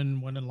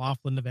Oakland, one in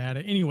Laughlin,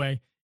 Nevada. Anyway,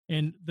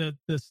 and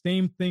the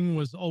same thing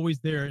was always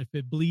there. If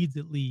it bleeds,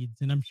 it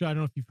leads. And I'm sure, I don't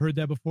know if you've heard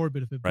that before,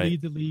 but if it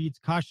bleeds, it leads.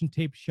 Caution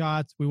tape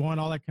shots. We want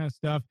all that kind of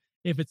stuff.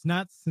 If it's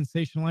not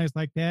sensationalized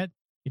like that,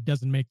 it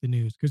doesn't make the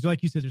news. Because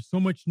like you said, there's so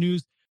much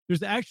news.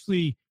 There's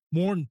actually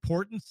more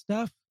important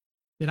stuff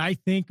that I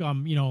think,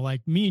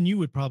 like me and you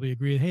would probably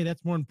agree, hey,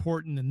 that's more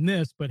important than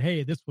this, but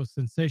hey, this was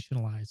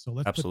sensationalized. So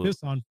let's put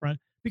this on front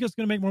because it's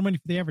going to make more money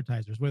for the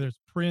advertisers, whether it's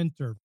print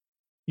or,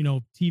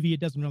 TV,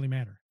 it doesn't really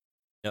matter.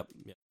 Yep.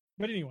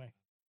 But anyway.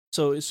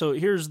 So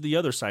here's the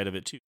other side of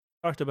it too.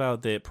 We talked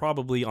about that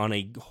probably on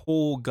a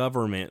whole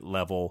government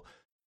level,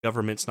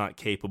 government's not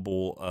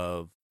capable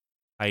of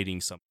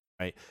hiding something,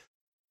 right?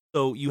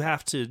 So you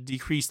have to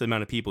decrease the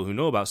amount of people who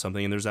know about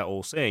something. And there's that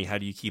old saying, how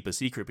do you keep a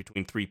secret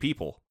between 3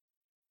 people?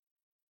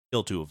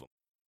 Kill 2 of them.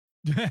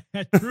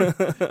 True.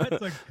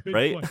 That's a good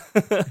right?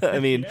 point. I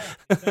mean,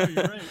 yeah,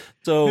 you're right.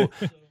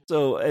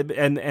 so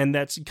and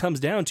that comes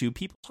down to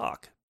people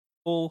talk.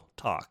 People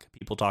talk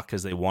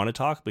because they want to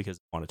talk, because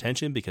they want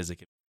attention, because they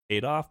get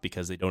paid off,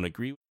 because they don't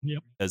agree.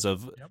 Because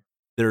of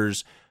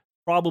there's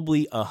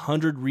probably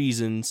 100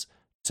 reasons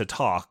to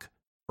talk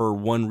for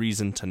one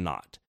reason to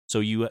not. So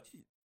you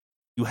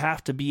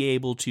have to be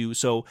able to.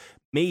 So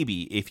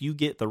maybe if you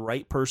get the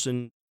right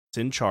person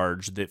in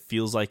charge that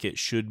feels like it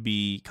should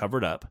be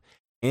covered up,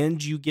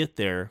 and you get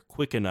there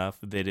quick enough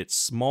that it's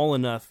small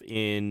enough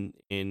in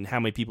how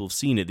many people have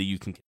seen it that you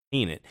can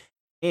contain it,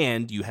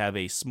 and you have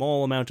a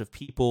small amount of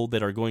people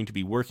that are going to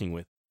be working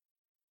with,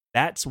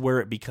 that's where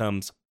it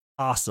becomes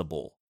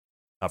possible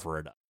to cover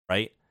it up,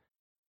 right?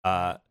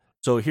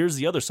 So here's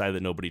the other side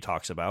that nobody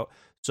talks about.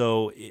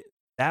 So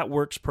that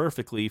works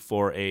perfectly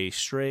for a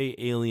stray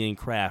alien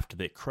craft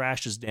that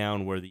crashes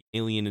down where the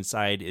alien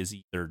inside is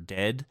either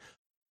dead,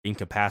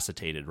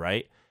 incapacitated,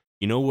 right?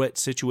 You know what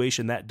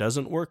situation that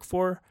doesn't work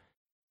for?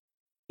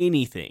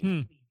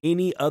 Anything.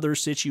 Any other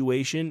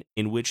situation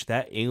in which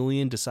that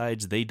alien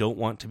decides they don't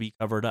want to be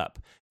covered up.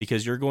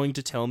 Because you're going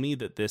to tell me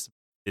that this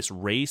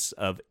race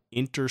of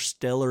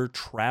interstellar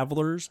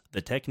travelers,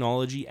 the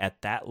technology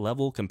at that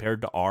level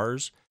compared to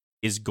ours,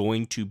 is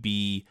going to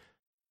be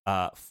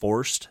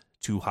forced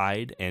to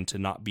hide and to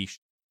not be,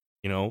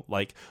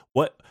 like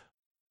what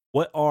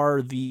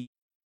are the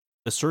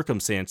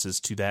circumstances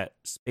to that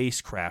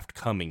spacecraft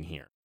coming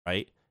here,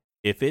 right?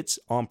 If it's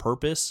on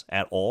purpose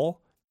at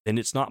all, then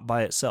it's not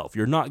by itself.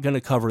 You're not going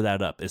to cover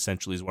that up,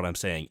 essentially, is what I'm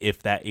saying,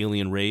 if that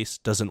alien race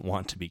doesn't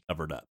want to be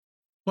covered up.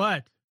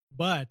 But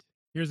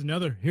here's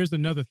another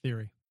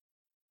theory.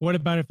 What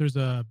about if there's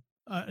an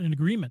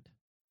agreement?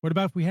 What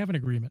about if we have an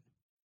agreement?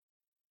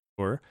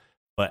 Sure.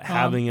 But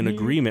having an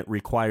agreement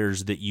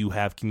requires that you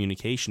have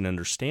communication,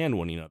 understand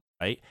one another,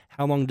 right?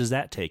 How long does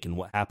that take, and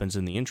what happens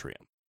in the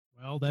interim?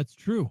 Well, that's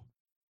true.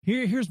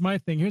 Here's my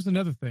thing. Here's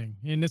another thing,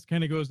 and this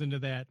kind of goes into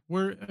that.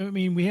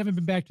 We haven't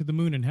been back to the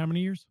moon in how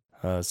many years?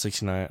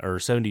 69 or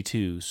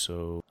 72,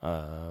 so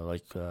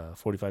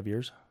 45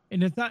 years.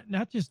 And it's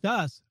not just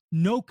us.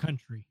 No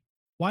country.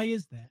 Why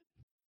is that?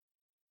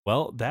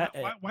 Well, that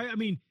why? I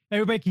mean,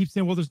 everybody keeps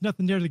saying, "Well, there's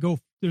nothing there to go.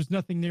 There's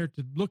nothing there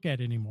to look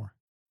at anymore."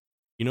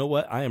 You know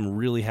what? I am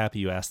really happy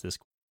you asked this.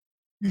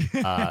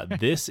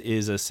 This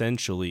is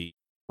essentially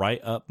right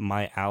up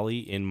my alley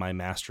in my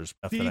master's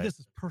stuff. See, this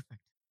is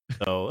perfect.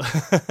 So,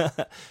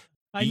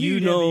 do you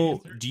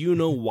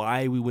know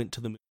why we went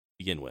to the moon to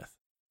begin with?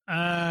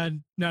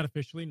 Not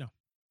officially, no.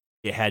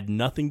 It had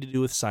nothing to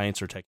do with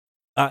science or tech.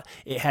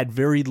 It had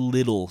very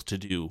little to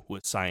do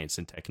with science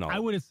and technology. I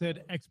would have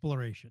said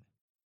exploration.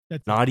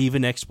 That's not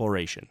even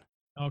exploration.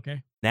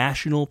 Okay.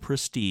 National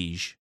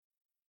prestige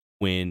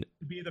when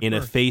in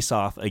a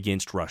face-off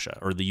against Russia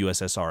or the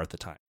USSR at the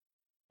time.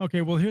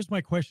 Okay, well, here's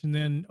my question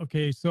then.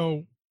 Okay,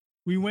 so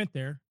we went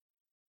there.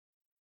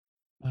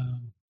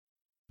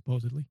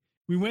 Supposedly.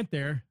 We went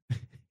there.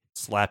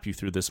 Slap you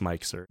through this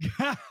mic, sir.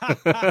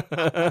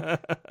 And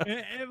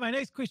my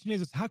next question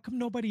is how come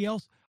nobody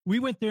else? We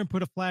went there and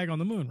put a flag on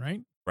the moon,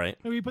 right? Right.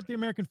 And we put the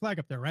American flag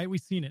up there, right? We've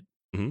seen it.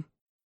 Mm-hmm.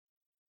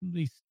 At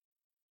least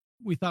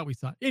we thought we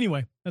saw it.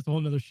 Anyway, that's a whole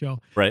nother show.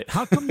 Right.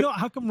 How come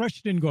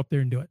Russia didn't go up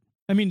there and do it?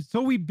 I mean,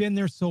 so we've been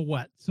there, so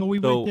what? So we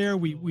went there,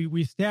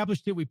 we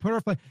established it, we put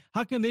our flag.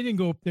 How come they didn't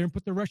go up there and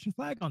put the Russian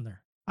flag on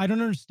there? I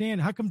don't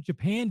understand. How come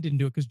Japan didn't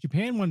do it? Because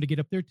Japan wanted to get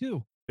up there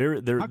too.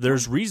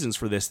 There's reasons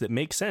for this that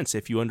make sense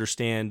if you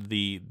understand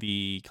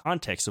the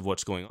context of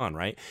what's going on,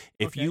 right?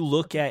 If you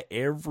look at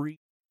every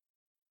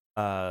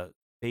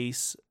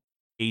space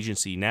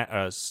agency,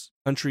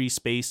 country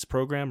space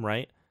program,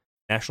 right?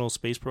 National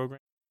space program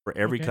for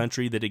every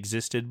country that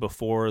existed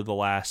before the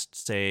last,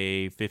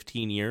 say,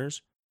 15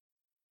 years.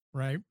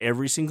 Right.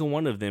 Every single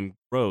one of them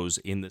grows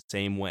in the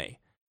same way.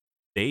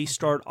 They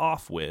start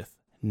off with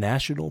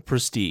national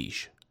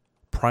prestige.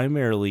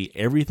 Primarily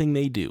everything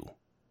they do.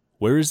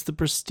 Where is the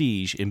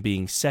prestige in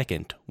being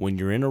second when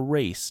you're in a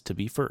race to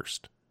be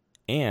first?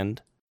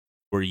 And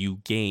where you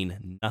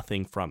gain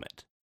nothing from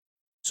it.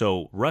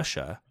 So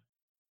Russia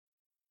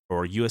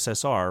or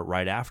USSR,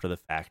 right after the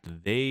fact,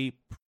 they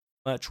pretty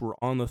much were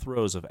on the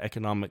throes of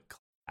economic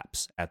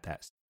collapse at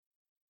that stage.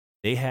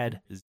 They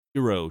had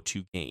zero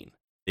to gain.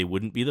 They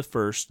wouldn't be the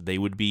first. They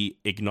would be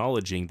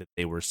acknowledging that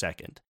they were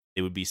second.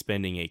 They would be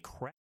spending a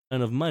crap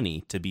ton of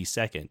money to be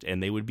second,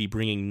 and they would be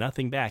bringing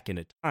nothing back in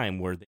a time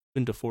where they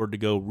couldn't afford to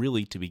go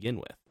really to begin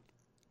with.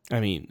 I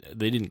mean,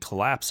 they didn't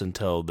collapse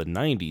until the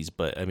 90s,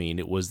 but I mean,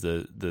 it was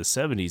the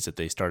 70s that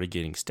they started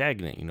getting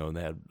stagnant. You know,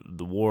 they had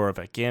the war of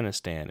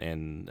Afghanistan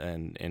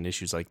and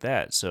issues like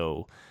that.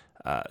 So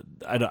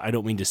I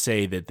don't mean to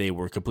say that they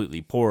were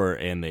completely poor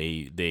and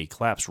they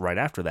collapsed right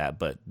after that,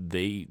 but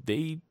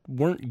they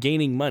weren't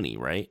gaining money,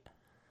 right?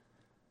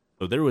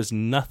 So there was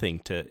nothing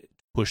to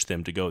push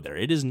them to go there.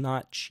 It is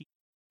not cheap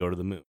to go to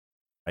the moon,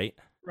 right?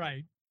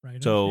 Right.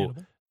 So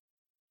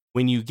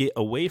when you get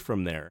away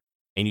from there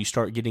and you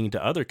start getting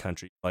into other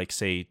countries, like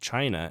say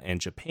China and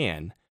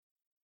Japan,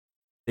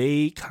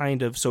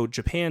 so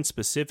Japan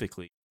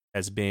specifically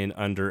has been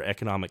under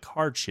economic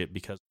hardship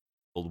because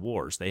of world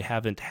wars. They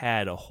haven't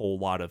had a whole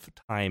lot of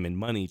time and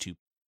money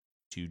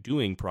to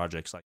doing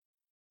projects like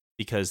that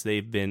because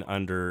they've been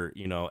under,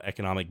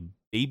 economic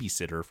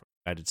babysitter from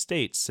the United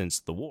States since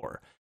the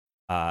war.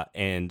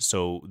 And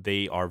so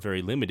they are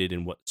very limited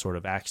in what sort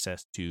of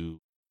access to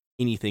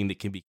anything that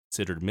can be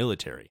considered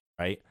military,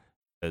 right?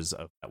 Because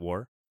of that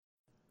war.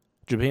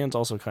 Japan's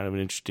also kind of an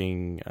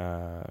interesting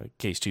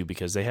case too,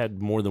 because they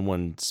had more than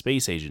one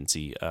space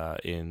agency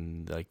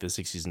in like the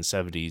 60s and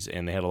 70s,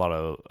 and they had a lot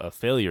of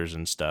failures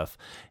and stuff,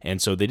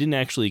 and so they didn't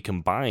actually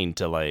combine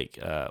to like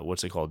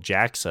what's it called,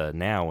 JAXA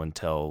now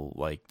until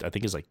like I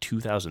think it's like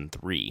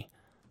 2003.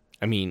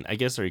 I mean, I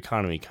guess their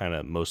economy kind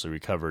of mostly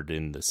recovered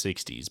in the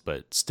 60s,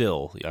 but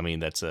still, I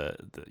mean,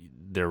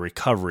 they're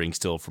recovering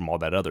still from all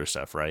that other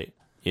stuff, right?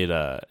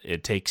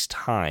 It takes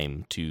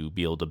time to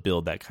be able to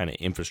build that kind of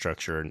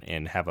infrastructure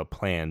and have a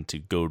plan to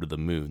go to the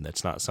moon.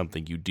 That's not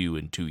something you do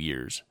in 2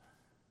 years.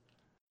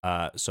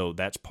 So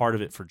that's part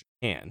of it for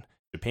Japan.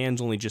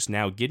 Japan's only just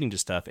now getting to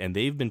stuff, and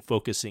they've been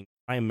focusing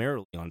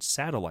primarily on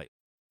satellite,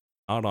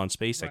 not on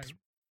SpaceX. Right.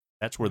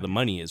 That's where the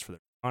money is for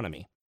their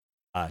economy.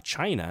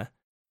 China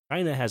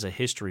has a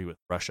history with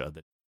Russia.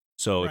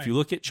 So if you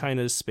look at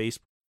China's space,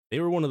 they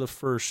were one of the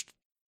first.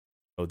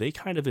 They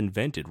kind of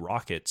invented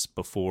rockets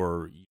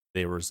before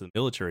there was the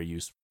military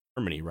use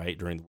for Germany, right,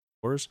 during the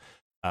wars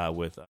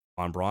with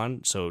von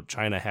Braun. So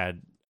China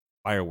had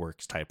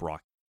fireworks type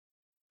rockets.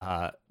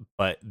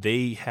 But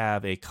they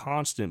have a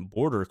constant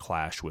border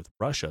clash with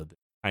Russia that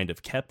kind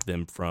of kept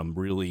them from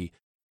really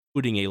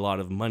putting a lot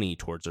of money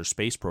towards their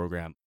space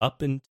program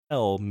up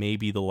until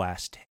maybe the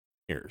last 10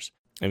 years.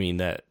 I mean,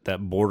 that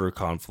border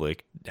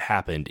conflict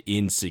happened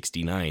in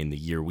 '69, the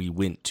year we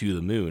went to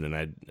the moon,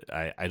 and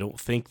I don't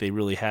think they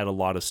really had a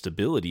lot of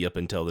stability up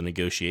until the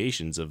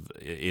negotiations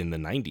in the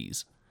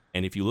 '90s.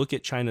 And if you look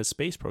at China's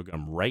space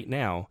program right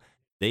now,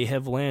 they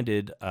have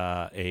landed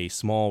a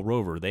small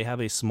rover. They have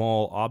a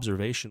small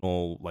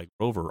observational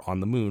rover on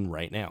the moon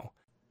right now.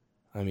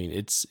 I mean,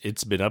 it's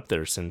been up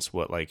there since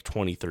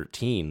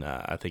 2013.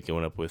 I think it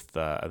went up with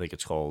I think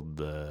it's called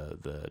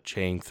the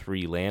Chang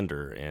 3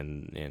 lander,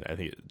 and I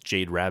think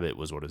Jade Rabbit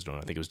was what it was doing.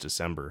 I think it was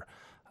December.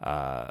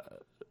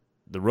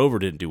 The rover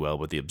didn't do well,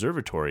 but the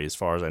observatory, as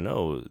far as I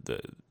know,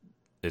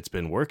 it's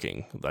been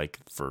working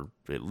for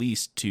at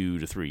least 2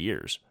 to 3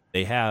 years.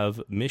 They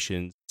have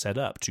missions set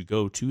up to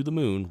go to the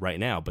moon right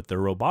now, but they're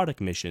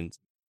robotic missions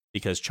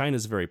because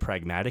China's very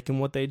pragmatic in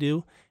what they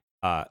do.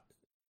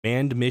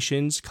 Manned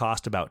missions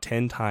cost about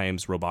 10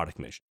 times robotic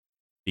missions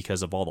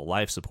because of all the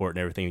life support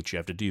and everything that you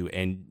have to do.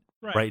 And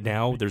right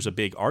now, there's a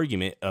big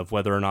argument of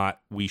whether or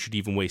not we should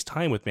even waste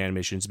time with manned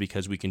missions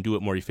because we can do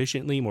it more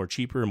efficiently, more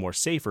cheaper, and more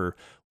safer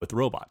with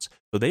robots.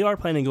 So they are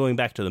planning on going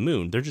back to the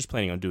moon. They're just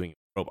planning on doing it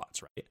with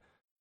robots, right?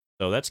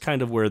 So that's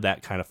kind of where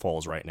that kind of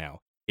falls right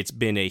now. It's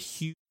been a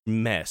huge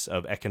mess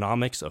of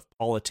economics, of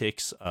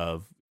politics,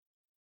 of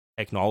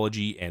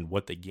technology, and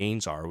what the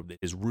gains are that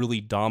has really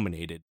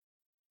dominated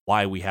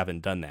why we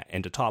haven't done that.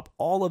 And to top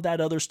all of that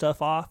other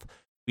stuff off,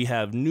 we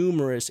have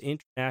numerous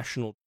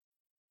international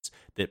treaties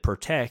that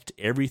protect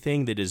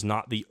everything that is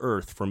not the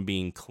Earth from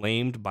being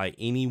claimed by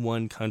any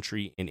one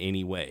country in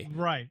any way.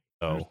 Right.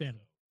 So, understand.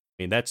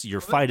 I mean,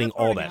 you're fighting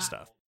all that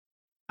stuff.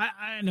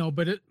 I know,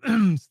 but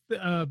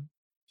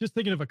just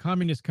thinking of a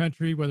communist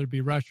country, whether it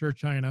be Russia or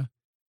China,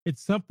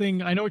 it's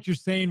something, I know what you're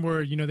saying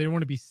where, they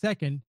want to be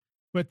second,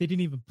 but they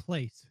didn't even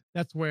place.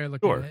 That's where I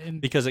look at it.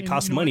 And, because it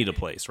costs money to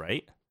place,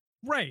 right?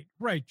 Right,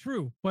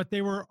 true. But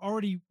they were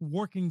already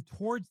working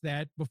towards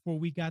that before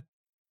we got,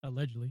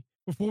 allegedly,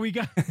 before we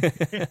got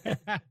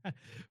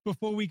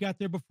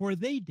there, before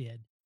they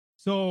did.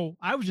 So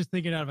I was just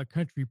thinking out of a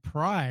country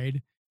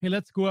pride. Hey,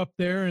 let's go up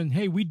there and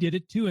hey, we did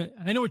it too. And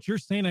I know what you're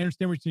saying. I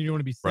understand what you're saying. You don't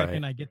want to be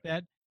second. Right. I get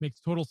that. Makes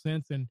total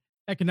sense. And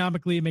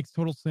economically, it makes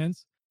total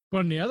sense. But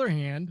on the other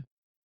hand,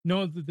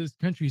 know that this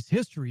country's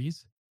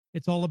histories,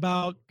 it's all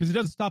about, because it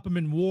doesn't stop them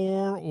in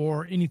war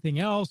or anything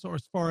else, or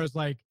as far as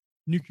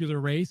nuclear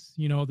race,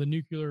 the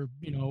nuclear,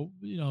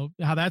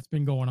 how that's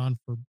been going on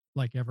for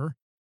ever.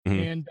 Mm-hmm.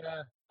 And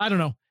I don't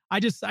know.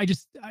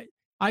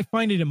 I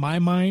find it in my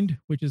mind,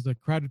 which is a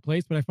crowded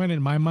place, but I find it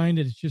in my mind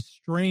that it's just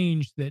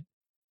strange that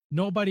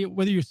nobody,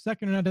 whether you're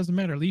second or not, doesn't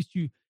matter. At least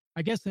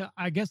I guess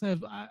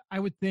I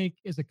would think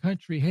as a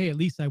country, hey, at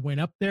least I went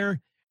up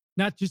there.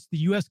 Not just the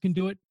U.S. can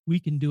do it, we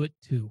can do it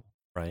too.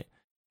 Right.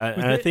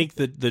 And I think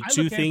that the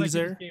two things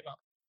there,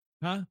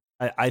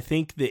 I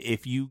think that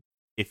if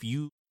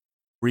you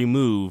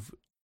remove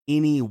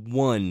any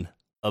one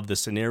of the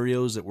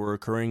scenarios that were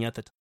occurring at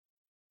the time,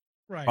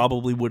 right,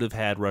 probably would have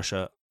had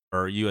Russia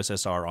or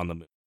USSR on the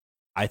moon.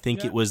 I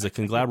think it was the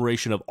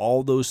conglomeration of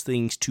all those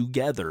things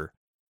together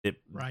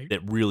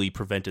that really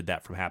prevented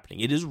that from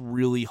happening. It is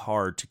really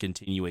hard to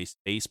continue a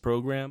space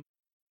program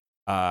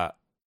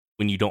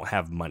when you don't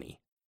have money.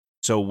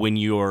 So when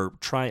you're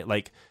trying,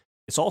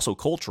 it's also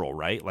cultural,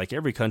 right?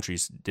 Every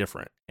country's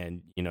different,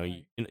 and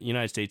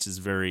United States is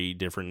very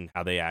different in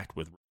how they act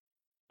with.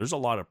 There's a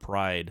lot of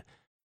pride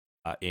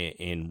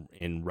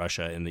in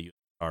Russia and the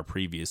USSR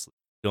previously.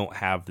 Don't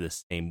have the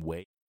same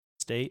way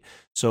state,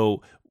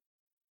 so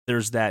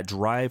there's that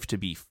drive to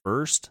be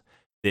first.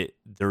 That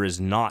there is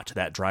not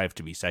that drive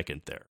to be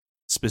second there.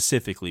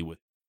 Specifically,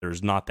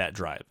 there's not that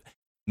drive.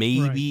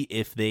 Maybe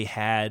if they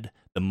had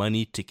the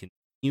money to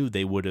continue,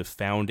 they would have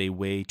found a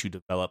way to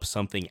develop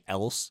something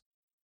else.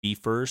 Be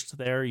first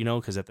there,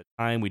 because at the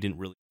time we didn't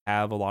really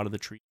have a lot of the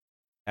trees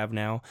we have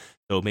now.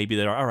 So maybe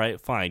they're all right,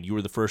 fine. You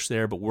were the first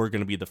there, but we're going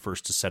to be the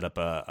first to set up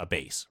a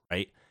base,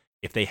 right?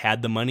 If they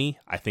had the money,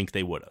 I think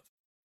they would have.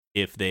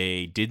 If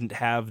they didn't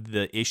have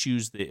the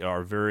issues that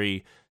are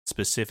very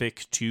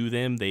specific to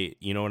them, they,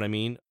 you know what I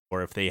mean?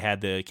 Or if they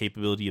had the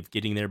capability of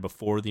getting there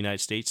before the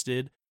United States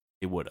did,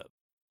 they would have.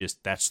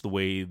 Just that's the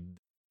way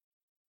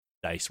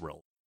dice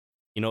roll.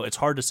 It's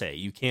hard to say.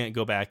 You can't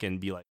go back and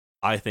be like,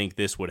 I think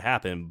this would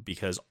happen,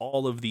 because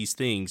all of these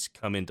things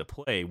come into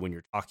play when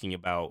you're talking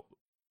about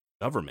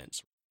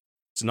governments.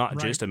 It's not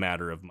just a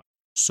matter of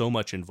so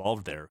much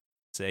involved there.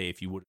 Say,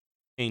 if you would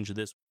change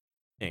this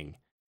thing,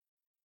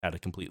 had a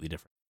completely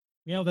different.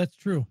 Yeah, that's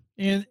true.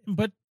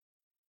 But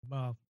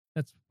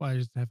that's why I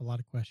just have a lot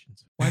of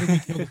questions. Why did we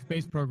kill the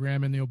space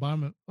program in the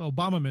Obama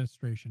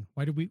administration?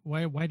 Why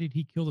did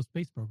he kill the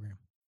space program?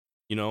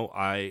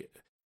 I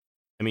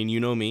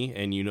mean, me,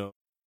 and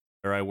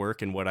where I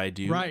work and what I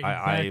do. Right,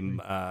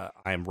 exactly.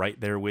 I'm right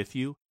there with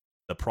you.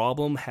 The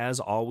problem has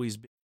always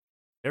been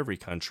every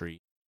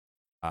country,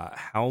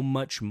 how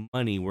much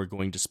money we're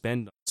going to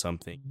spend on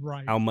something,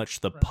 how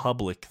much the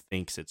public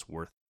thinks it's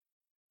worth.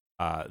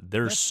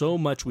 There's so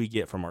much we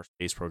get from our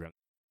space program.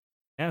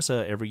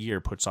 NASA every year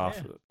puts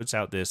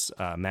out this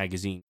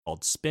magazine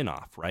called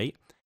Spin-Off, right?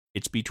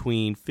 It's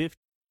between 50,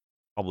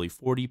 probably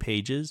 40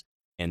 pages,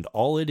 and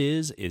all it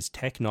is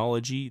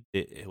technology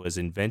that was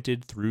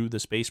invented through the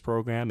space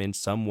program in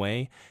some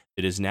way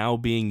that is now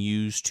being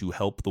used to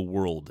help the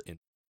world,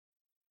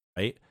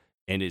 right?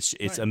 And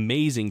it's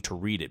amazing to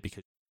read it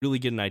because you really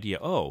get an idea,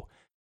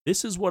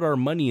 this is what our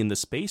money in the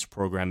space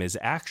program is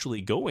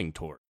actually going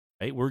toward,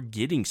 right? We're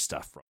getting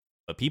stuff from it.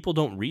 But people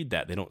don't read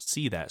that. They don't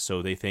see that.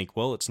 So they think,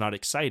 well, it's not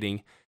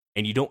exciting.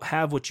 And you don't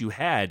have what you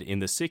had in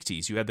the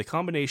 60s. You had the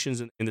combinations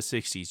in the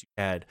 60s. You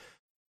had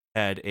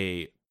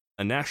a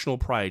national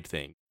pride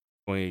thing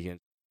going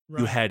against. Right.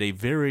 You had a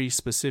very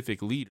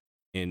specific leader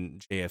in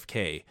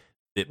JFK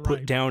that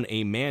put down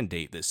a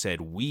mandate that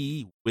said,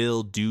 we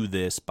will do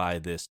this by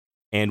this.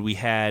 And we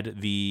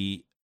had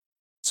the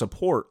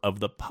support of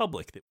the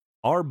public.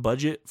 Our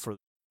budget for the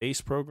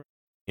space program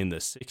in the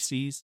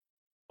 60s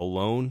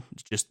alone,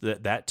 just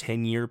that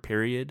 10-year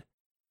period,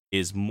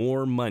 is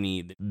more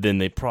money than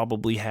they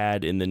probably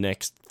had in the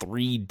next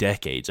 3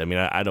 decades. I mean,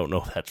 I don't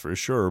know if that's for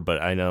sure,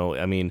 but I know,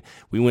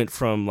 we went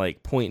from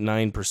like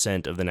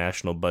 0.9% of the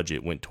national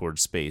budget went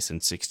towards space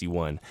in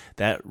 61.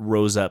 That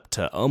rose up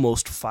to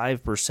almost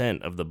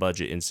 5% of the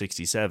budget in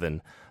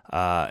 67,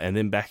 and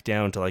then back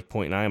down to like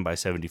 0.9 by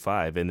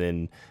 75, and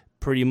then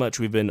pretty much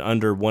we've been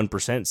under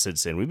 1%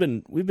 since then. We've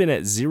been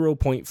at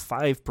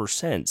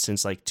 0.5%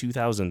 since like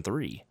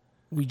 2003.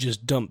 We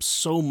just dumped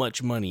so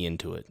much money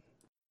into it.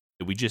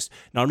 We just,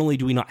 not only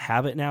do we not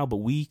have it now, but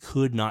we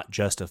could not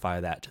justify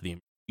that to the,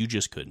 you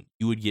just couldn't.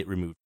 You would get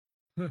removed.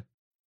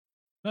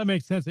 That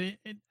makes sense.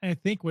 I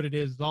think what it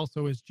is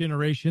also is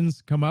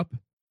generations come up.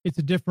 It's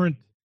a different,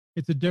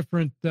 what's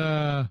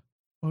the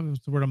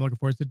word I'm looking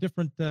for? It's a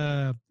different,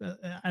 I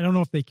don't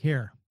know if they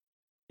care.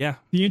 Yeah.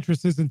 The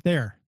interest isn't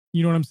there.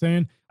 You know what I'm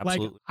saying?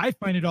 Absolutely. Like, I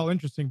find it all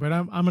interesting, but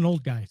I'm an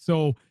old guy.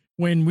 So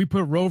when we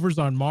put rovers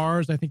on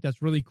Mars, I think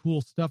that's really cool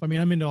stuff. I'm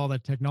into all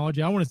that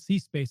technology. I want to see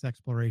space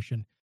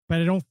exploration,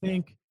 but I don't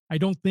think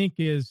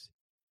is,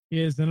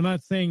 and I'm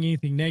not saying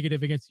anything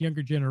negative against the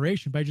younger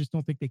generation, but I just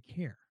don't think they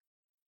care.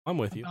 I'm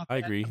with you. I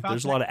agree.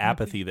 There's a lot of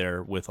apathy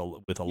there with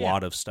a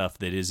lot of stuff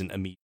that isn't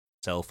immediate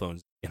cell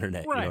phones,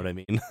 internet. Right. You know what I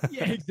mean?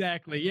 Yeah,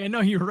 exactly. Yeah,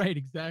 no, you're right.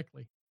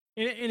 Exactly.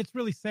 And it's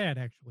really sad,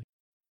 actually.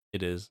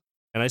 It is.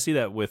 And I see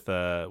that with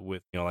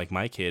like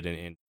my kid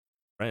and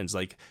friends.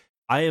 Like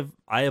I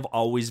have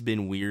always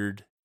been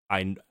weird.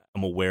 I'm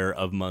aware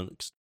of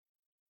monks.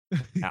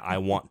 I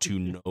want to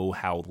know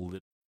how to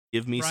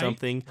give me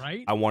something.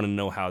 Right. I want to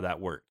know how that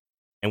works.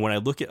 And when I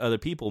look at other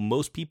people,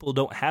 most people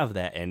don't have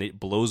that, and it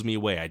blows me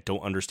away. I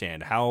don't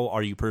understand. How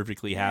are you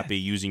perfectly happy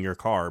using your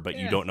car, but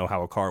you don't know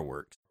how a car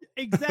works?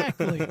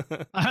 Exactly.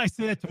 I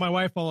say that to my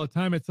wife all the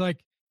time. It's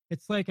like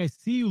I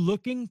see you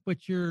looking,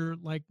 but you're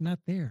like not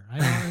there. I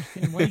don't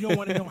understand why you don't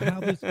want to know how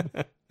this.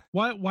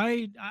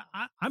 Why?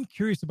 I'm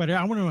curious about it.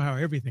 I want to know how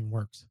everything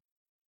works,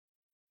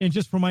 and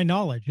just from my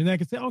knowledge, and I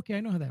can say, okay, I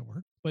know how that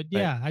works. But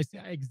yeah, I see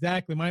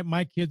exactly.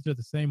 My kids are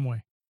the same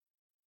way.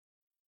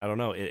 I don't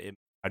know.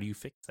 How do you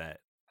fix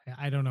that?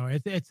 I don't know.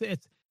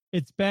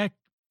 It's back.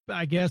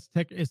 I guess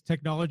it's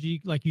technology,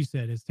 like you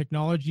said, as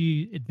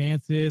technology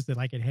advances, that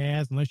like it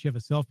has, unless you have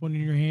a cell phone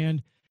in your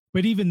hand.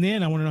 But even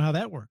then, I want to know how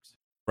that works.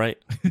 Right.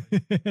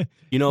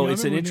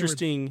 It's an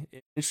interesting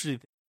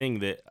thing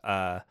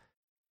that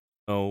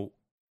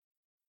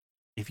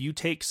if you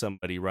take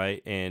somebody,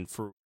 right, and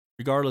for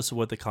regardless of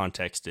what the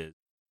context is,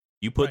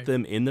 you put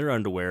them in their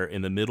underwear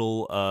in the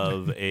middle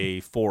of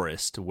a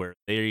forest where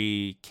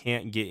they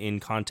can't get in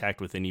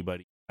contact with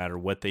anybody, no matter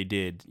what they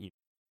did,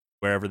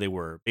 wherever they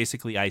were,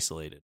 basically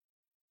isolated.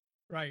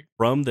 Right.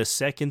 From the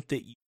second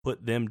that you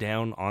put them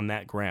down on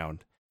that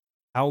ground,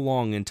 how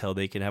long until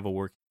they can have a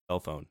working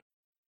cell phone?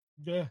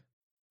 Yeah.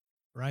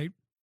 Right.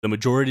 The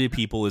majority of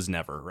people is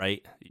never,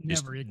 right?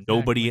 Never.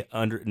 Exactly.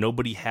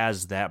 Nobody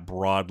has that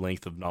broad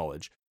length of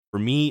knowledge. For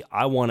me,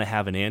 I want to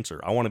have an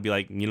answer. I want to be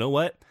like, you know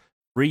what?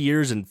 3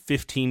 years and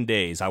 15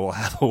 days, I will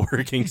have a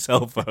working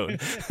cell phone.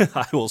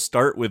 I will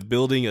start with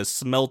building a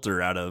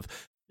smelter out of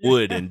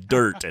wood and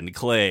dirt and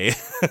clay.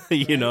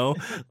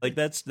 Like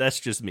that's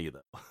just me though.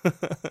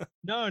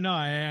 No,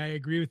 I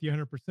agree with you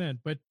 100%.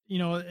 But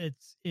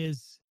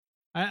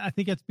I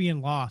think it's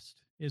being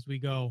lost as we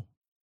go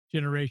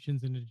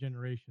generations into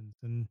generations,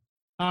 and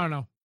I don't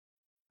know.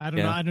 I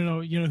don't know.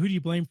 Who do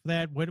you blame for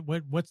that?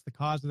 What's the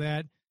cause of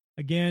that?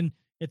 Again,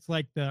 it's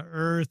like the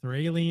Earth or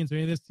aliens or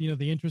any of this,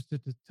 the interest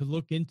to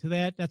look into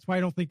that. That's why I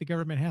don't think the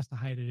government has to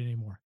hide it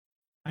anymore.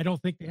 I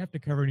don't think they have to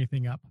cover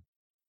anything up.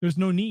 There's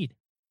no need.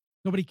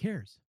 Nobody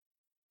cares.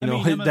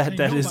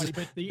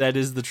 That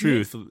is the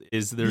truth.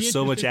 There's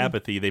so much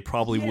apathy, they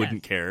probably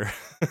wouldn't care.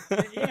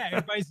 Yeah,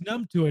 everybody's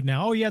numb to it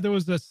now. Oh yeah, there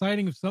was a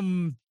sighting of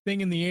some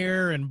thing in the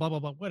air and blah blah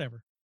blah,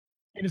 whatever.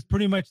 And it's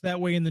pretty much that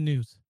way in the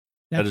news.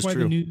 That's why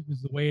the news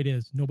is the way it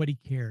is. Nobody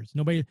cares.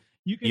 Nobody.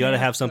 You got to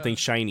have something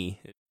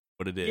shiny.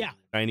 What it is,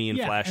 shiny and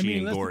flashy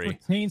and gory.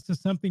 It pertains to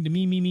something to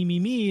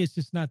me. It's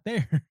just not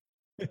there.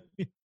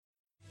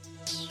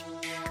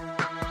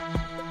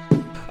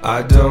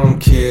 I don't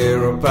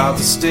care about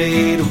the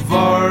state of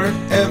art.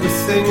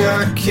 Everything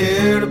I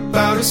cared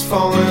about is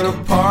falling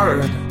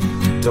apart.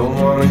 Don't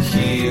wanna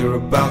hear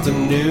about the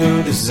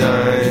new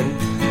design.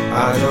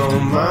 I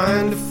don't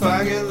mind if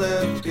I get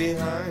left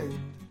behind.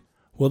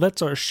 Well,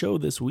 that's our show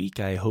this week.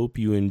 I hope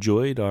you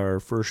enjoyed our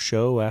first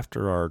show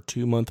after our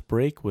 2-month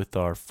break with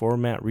our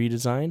format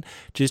redesign.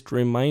 Just a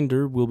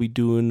reminder, we'll be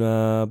doing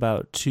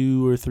about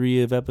 2 or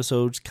 3 of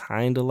episodes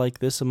kind of like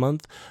this a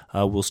month.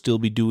 We'll still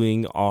be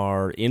doing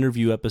our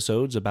interview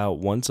episodes about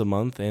once a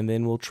month, and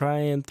then we'll try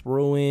and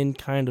throw in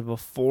kind of a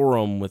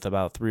forum with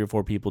about 3 or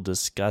 4 people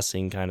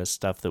discussing kind of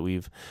stuff that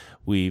we've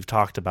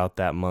talked about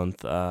that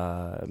month,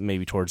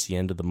 maybe towards the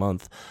end of the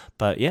month.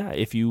 But yeah,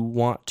 if you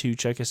want to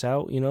check us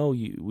out,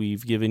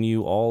 we've given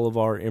you all of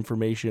our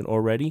information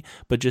already,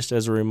 but just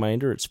as a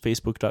reminder, it's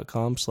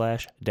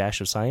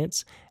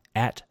facebook.com/dash-of-science,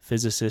 at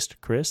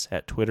physicistchris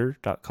at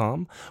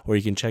twitter.com, or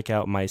you can check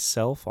out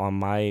myself on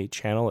my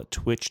channel at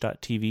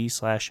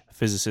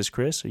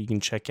twitch.tv/physicistchris, or you can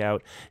check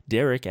out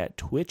Derek at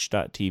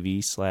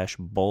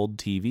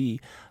twitch.tv/baldtv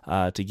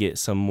to get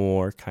some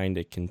more kind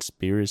of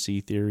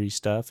conspiracy theory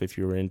stuff if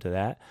you're into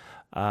that.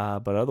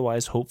 But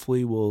otherwise,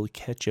 hopefully we'll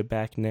catch you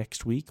back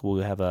next week.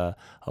 We'll have a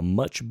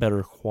much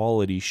better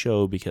quality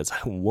show because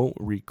I won't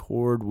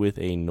record with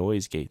a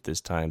noise gate this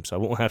time, so I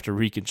won't have to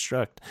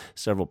reconstruct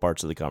several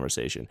parts of the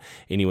conversation.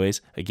 Anyways,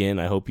 again,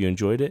 I hope you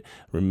enjoyed it.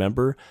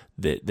 Remember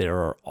that there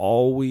are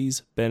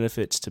always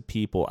benefits to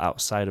people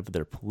outside of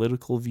their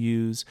political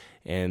views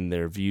and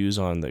their views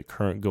on the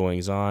current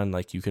goings-on.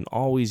 Like, you can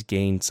always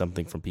gain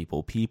something from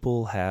people.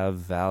 People have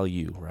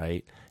value,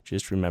 right?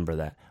 Just remember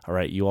that. All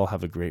right, you all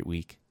have a great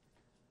week.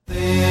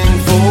 Thing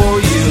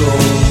for you,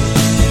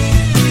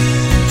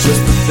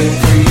 just the thing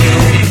for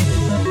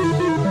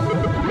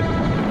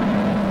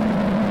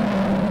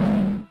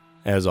you.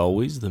 As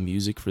always, the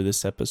music for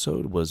this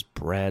episode was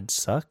Brad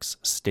Sucks,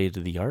 State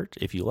of the Art.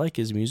 If you like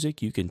his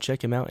music, you can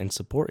check him out and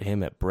support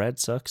him at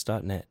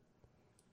bradsucks.net.